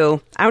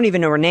View, I don't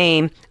even know her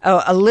name,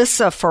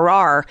 Alyssa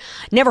Farrar,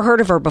 never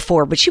heard of her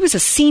before, but she was a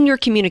senior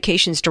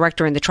communications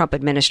director in the Trump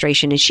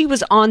administration, and she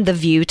was on The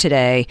View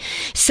today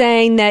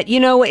saying that,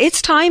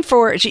 it's time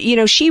for,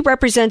 she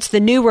represents the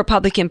new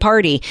Republican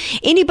Party.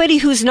 Anybody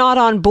who's not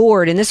on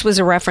board, and this was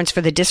a reference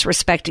for the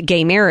Disrespect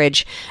Gay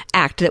Marriage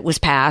Act that was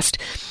passed,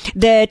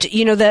 that,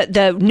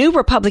 the new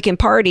Republican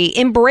Party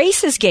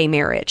embraces gay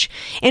marriage,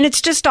 and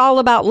it's just all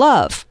about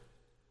love.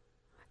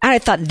 And I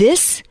thought,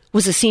 this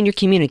was a senior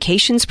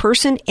communications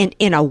person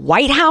in a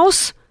White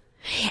House?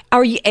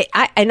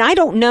 I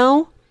don't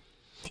know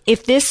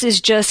if this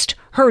is just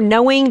her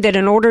knowing that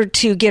in order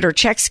to get her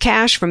checks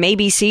cashed from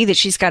ABC that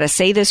she's got to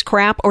say this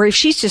crap, or if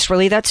she's just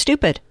really that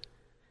stupid.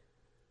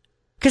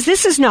 Because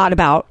this is not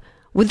about,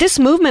 with this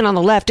movement on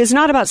the left, is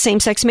not about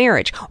same-sex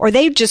marriage, or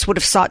they just would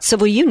have sought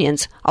civil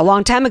unions a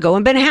long time ago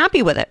and been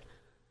happy with it.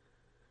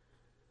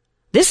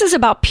 This is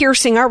about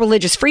piercing our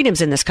religious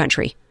freedoms in this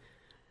country.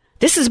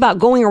 This is about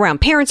going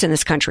around parents in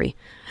this country.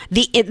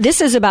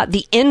 This is about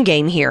the end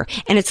game here,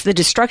 and it's the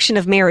destruction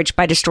of marriage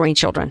by destroying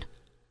children.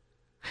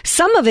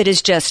 Some of it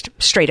is just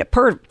straight up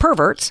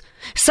perverts.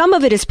 Some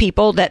of it is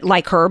people that,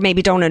 like her,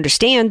 maybe don't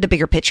understand the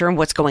bigger picture and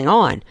what's going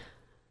on.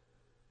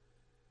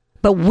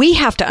 But we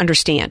have to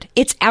understand.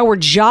 It's our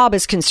job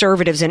as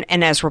conservatives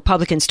and as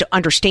Republicans to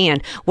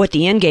understand what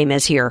the end game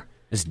is here.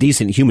 As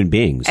decent human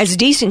beings. As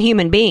decent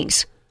human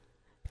beings.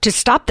 To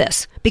stop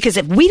this. Because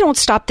if we don't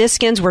stop this,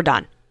 Skins, we're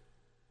done.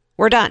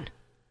 We're done.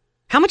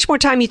 How much more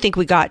time do you think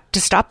we got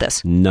to stop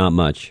this? Not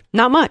much.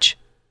 Not much.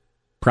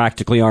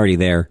 Practically already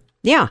there.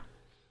 Yeah.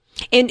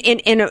 And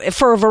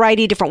for a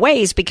variety of different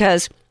ways,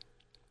 because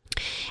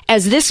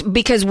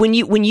when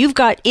you've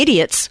got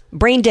idiots,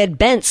 brain dead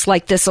bents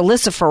like this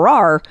Alyssa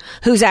Farrar,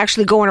 who's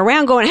actually going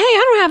around going, hey,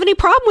 I don't have any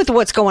problem with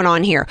what's going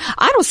on here.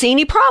 I don't see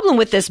any problem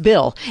with this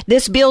bill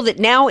that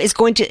now is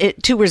going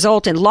to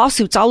result in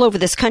lawsuits all over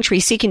this country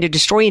seeking to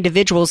destroy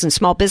individuals and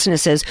small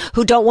businesses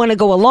who don't want to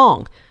go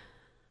along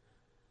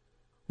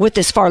with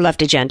this far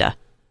left agenda.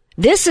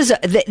 This is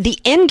the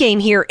end game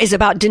here is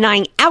about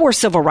denying our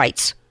civil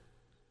rights.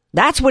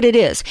 That's what it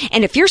is.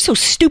 And if you're so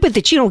stupid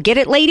that you don't get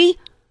it, lady,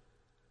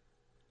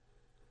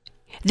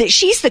 that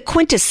she's the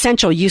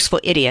quintessential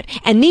useful idiot.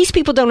 And these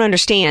people don't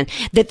understand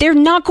that they're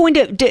not going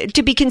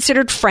to be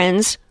considered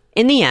friends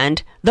in the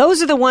end.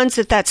 Those are the ones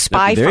that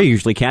spy. They're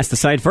usually cast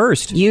aside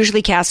first.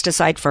 Usually cast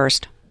aside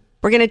first.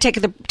 We're going to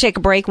take a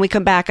break. When we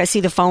come back, I see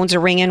the phones are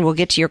ringing. We'll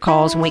get to your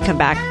calls when we come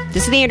back.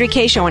 This is the Andrea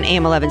Kaye Show on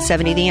AM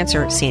 1170, The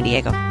Answer, San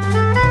Diego.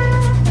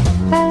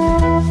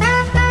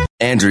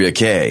 Andrea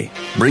Kaye,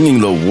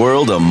 bringing the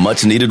world a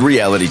much-needed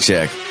reality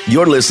check.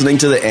 You're listening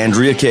to The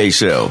Andrea Kaye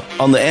Show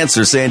on The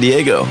Answer San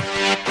Diego.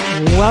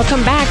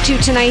 Welcome back to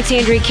tonight's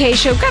Andrea Kaye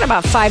Show. We've got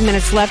about 5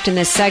 minutes left in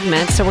this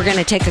segment, so we're going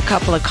to take a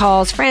couple of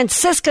calls.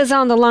 Francisca's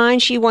on the line.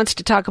 She wants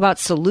to talk about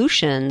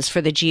solutions for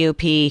the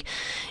GOP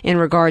in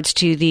regards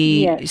to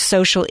the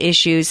social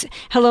issues.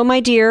 Hello,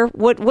 my dear.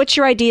 What's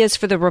your ideas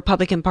for the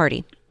Republican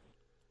Party?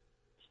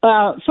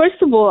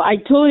 First of all, I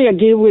totally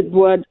agree with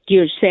what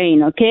you're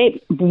saying, okay?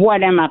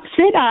 What I'm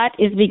upset at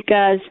is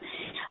because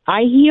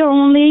I hear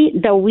only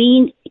that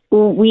we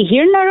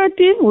hear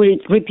narrative, we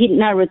repeat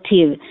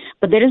narrative,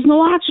 but there is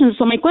no action.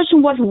 So my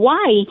question was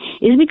why?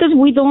 Is because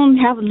we don't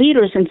have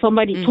leaders, and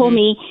somebody told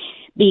me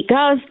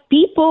because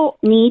people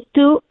need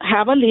to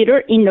have a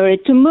leader in order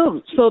to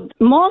move. So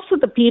most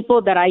of the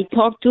people that I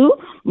talk to,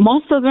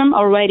 most of them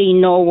already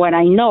know what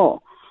I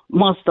know.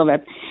 Most of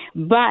it.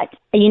 But,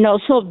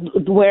 so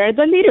where are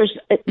the leaders?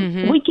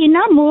 We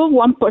cannot move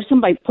one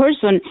person by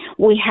person.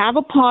 We have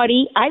a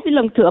party. I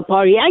belong to a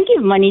party. I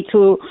give money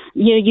to,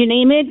 you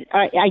name it,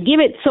 I give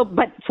it. So,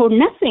 but for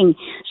nothing.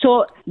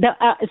 So,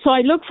 so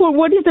I look for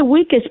what is the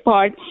weakest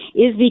part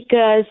is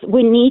because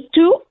we need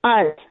to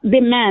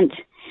demand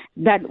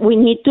that we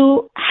need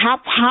to have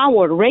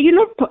power.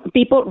 Regular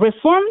people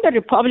reform the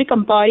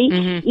Republican Party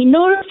in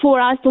order for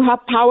us to have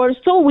power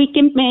so we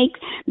can make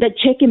the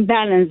check and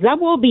balance.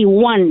 That will be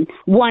one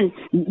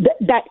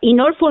that in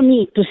order for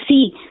me to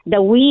see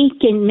that we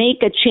can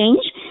make a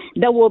change,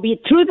 that will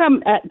be through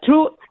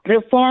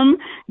reform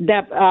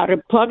the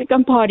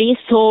Republican Party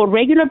so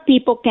regular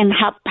people can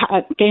have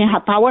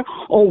power,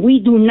 or we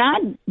do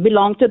not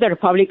belong to the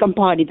Republican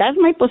Party. That's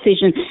my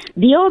position.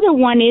 The other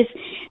one is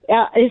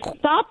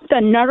stop the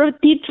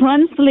narrative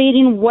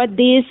translating what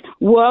this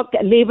woke,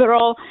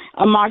 liberal,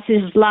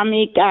 Marxist,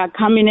 Islamic,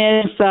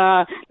 communist,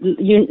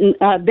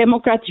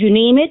 Democrats, you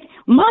name it,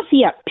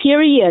 mafia,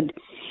 period.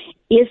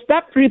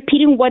 Stop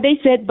repeating what they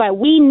said, but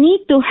we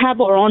need to have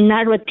our own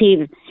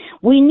narrative.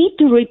 We need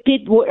to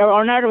repeat our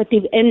own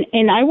narrative.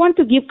 And I want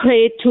to give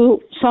credit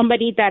to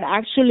somebody that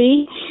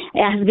actually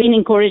has been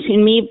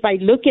encouraging me by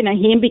looking at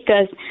him,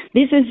 because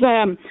this is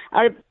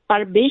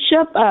our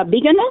Bishop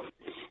Vigano,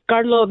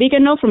 Carlo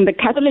Vigano from the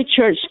Catholic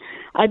Church.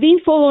 I've been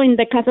following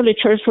the Catholic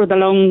Church for the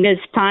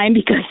longest time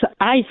because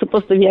I'm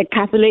supposed to be a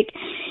Catholic.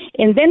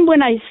 And then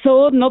when I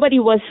saw nobody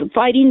was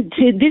fighting,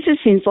 this is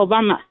since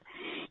Obama.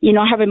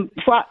 having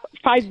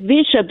five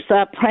bishops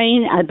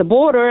praying at the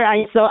border.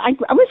 I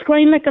was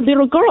crying like a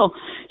little girl.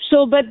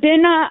 So, but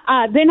then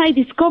I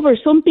discovered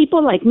some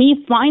people like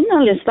me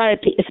finally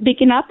started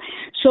speaking up.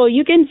 So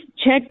you can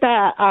check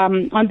the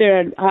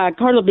under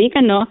Carlo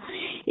Vigano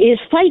is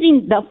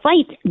fighting the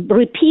fight,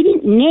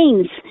 repeating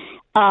names,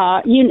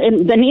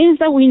 the names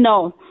that we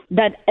know.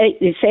 That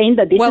is saying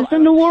that this is the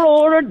New World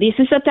Order, this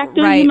is attack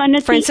to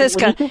humanity.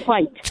 Francisca, we need to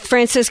fight.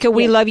 Francisca,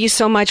 we love you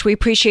so much. We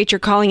appreciate your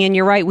calling in.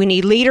 You're right. We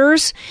need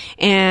leaders,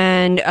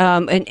 and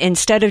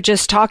instead of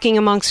just talking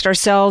amongst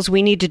ourselves,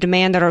 we need to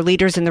demand that our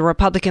leaders in the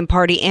Republican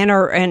Party and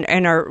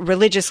our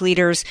religious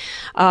leaders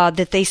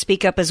that they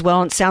speak up as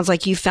well. And it sounds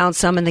like you found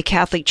some in the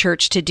Catholic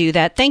Church to do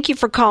that. Thank you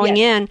for calling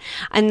in.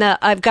 And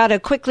I've got to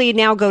quickly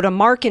now go to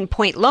Mark in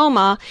Point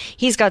Loma.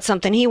 He's got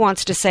something he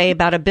wants to say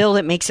about a bill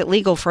that makes it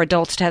legal for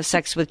adults to have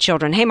sex with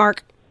children. Hey,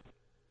 Mark.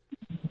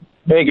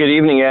 Hey, good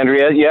evening,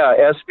 Andrea.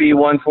 Yeah, SB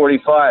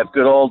 145,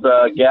 good old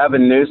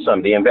Gavin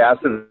Newsom, the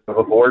ambassador of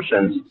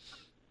abortions,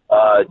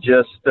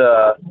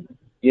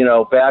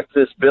 backed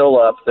this bill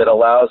up that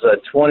allows a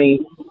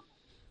 20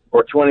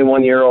 or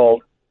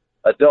 21-year-old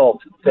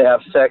adult to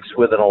have sex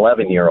with an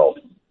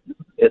 11-year-old.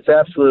 It's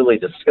absolutely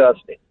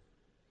disgusting.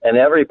 And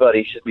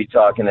everybody should be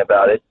talking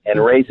about it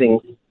and raising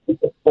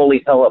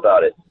holy hell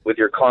about it with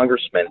your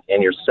congressman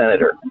and your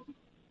senator.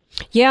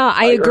 Yeah,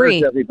 I agree. I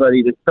urge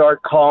everybody to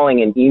start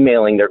calling and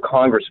emailing their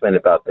congressman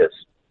about this.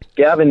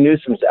 Gavin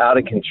Newsom's out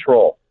of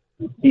control.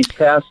 He's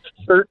passed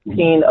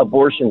 13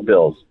 abortion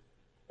bills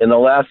in the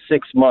last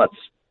 6 months.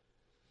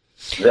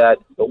 That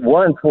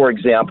one, for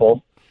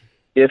example,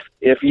 if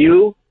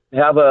you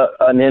have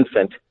an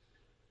infant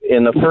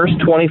in the first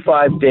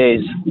 25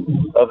 days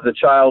of the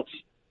child's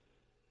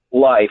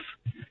life,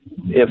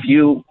 if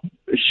you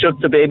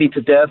shook the baby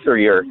to death or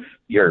your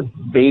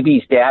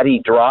baby's daddy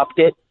dropped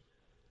it,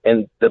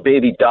 and the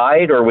baby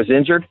died or was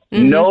injured,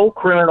 no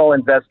criminal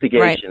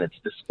investigation. Right. It's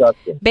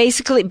disgusting.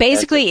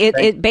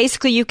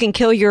 Basically, you can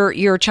kill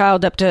your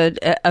child up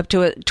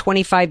to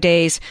 25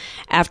 days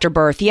after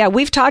birth. Yeah,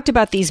 we've talked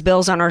about these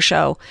bills on our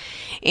show,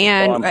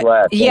 and I'm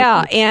glad.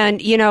 and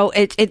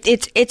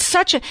it's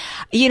such a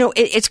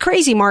it's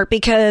crazy, Mark,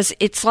 because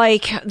it's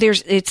like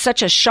it's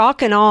such a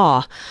shock and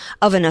awe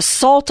of an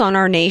assault on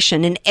our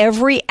nation in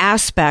every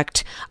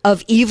aspect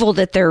of evil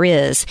that there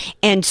is,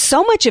 and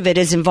so much of it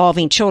is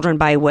involving children.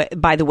 By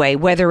the way,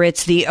 whether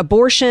it's the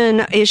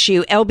abortion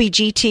issue,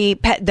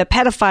 LBGT, the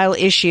pedophile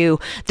issue,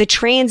 the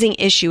transing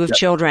issue of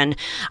children.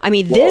 I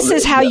mean, this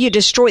is how you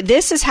destroy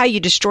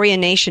a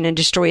nation and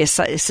destroy a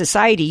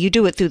society. You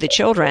do it through the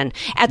children.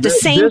 At the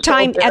same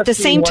time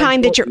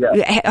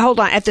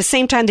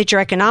that you're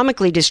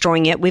economically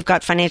destroying it, we've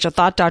got financial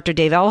thought Dr.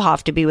 Dave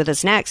Elhoff to be with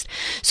us next.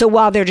 So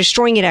while they're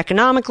destroying it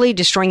economically,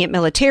 destroying it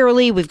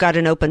militarily, we've got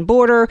an open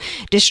border,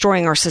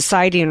 destroying our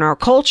society and our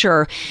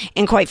culture.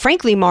 And quite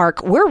frankly,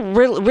 Mark, we're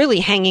really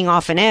hanging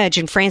off an edge.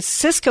 And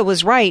Francisca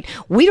was right.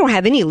 We don't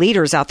have any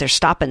leaders out there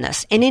stopping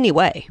this in any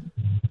way.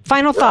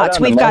 Final thoughts.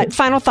 We've got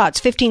final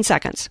thoughts, 15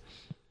 seconds.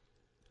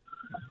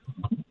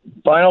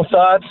 Final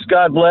thoughts.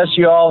 God bless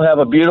you all. Have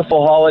a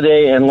beautiful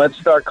holiday. And let's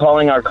start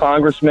calling our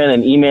congressmen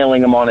and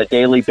emailing them on a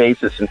daily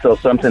basis until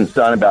something's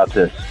done about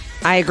this.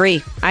 I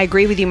agree. I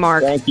agree with you,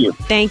 Mark. Thank you.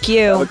 Thank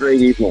you. Have a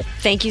great evening.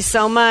 Thank you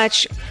so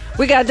much.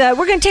 We're going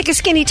to take a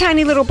skinny,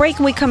 tiny little break.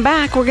 When we come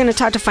back, we're going to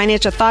talk to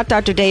financial thought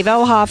Dr. Dave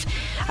Elhoff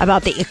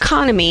about the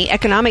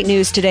economic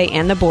news today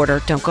and the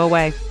border. Don't go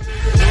away.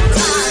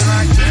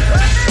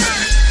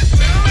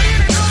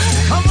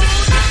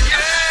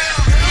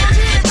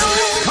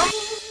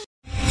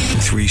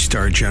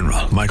 3-star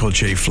General Michael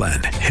J.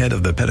 Flynn, head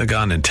of the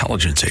Pentagon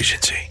Intelligence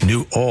Agency,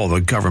 knew all the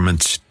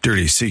government's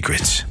dirty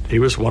secrets. He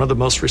was one of the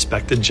most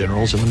respected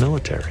generals in the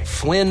military.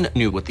 Flynn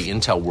knew what the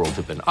intel world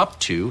had been up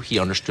to. He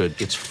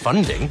understood its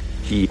funding.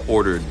 He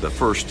ordered the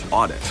first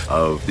audit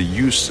of the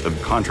use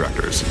of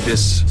contractors.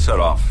 This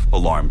set off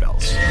alarm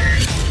bells.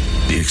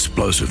 The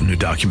explosive new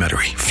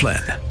documentary,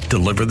 Flynn,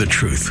 Deliver the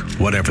Truth,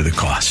 Whatever the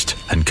Cost,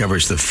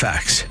 uncovers the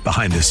facts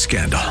behind this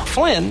scandal.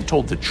 Flynn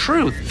told the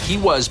truth. He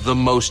was the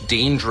most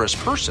dangerous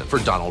person for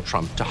Donald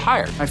Trump to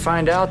hire. I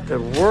find out the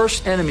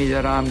worst enemy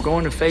that I'm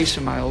going to face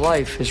in my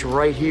life is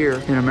right here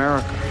in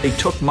America. They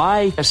took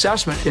my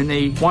assessment and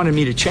they wanted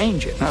me to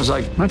change it. And I was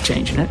like, I'm not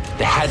changing it.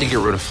 They had to get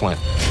rid of Flynn.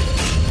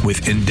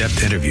 With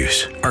in-depth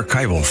interviews,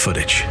 archival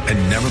footage,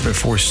 and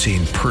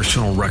never-before-seen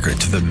personal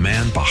records of the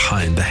man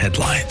behind the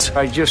headlines.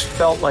 I just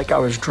felt like I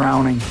was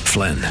drowning.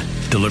 Flynn,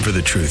 Deliver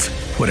the Truth,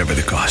 Whatever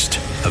the Cost.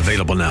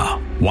 Available now.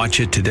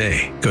 Watch it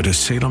today. Go to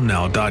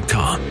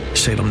salemnow.com.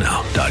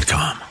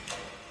 salemnow.com.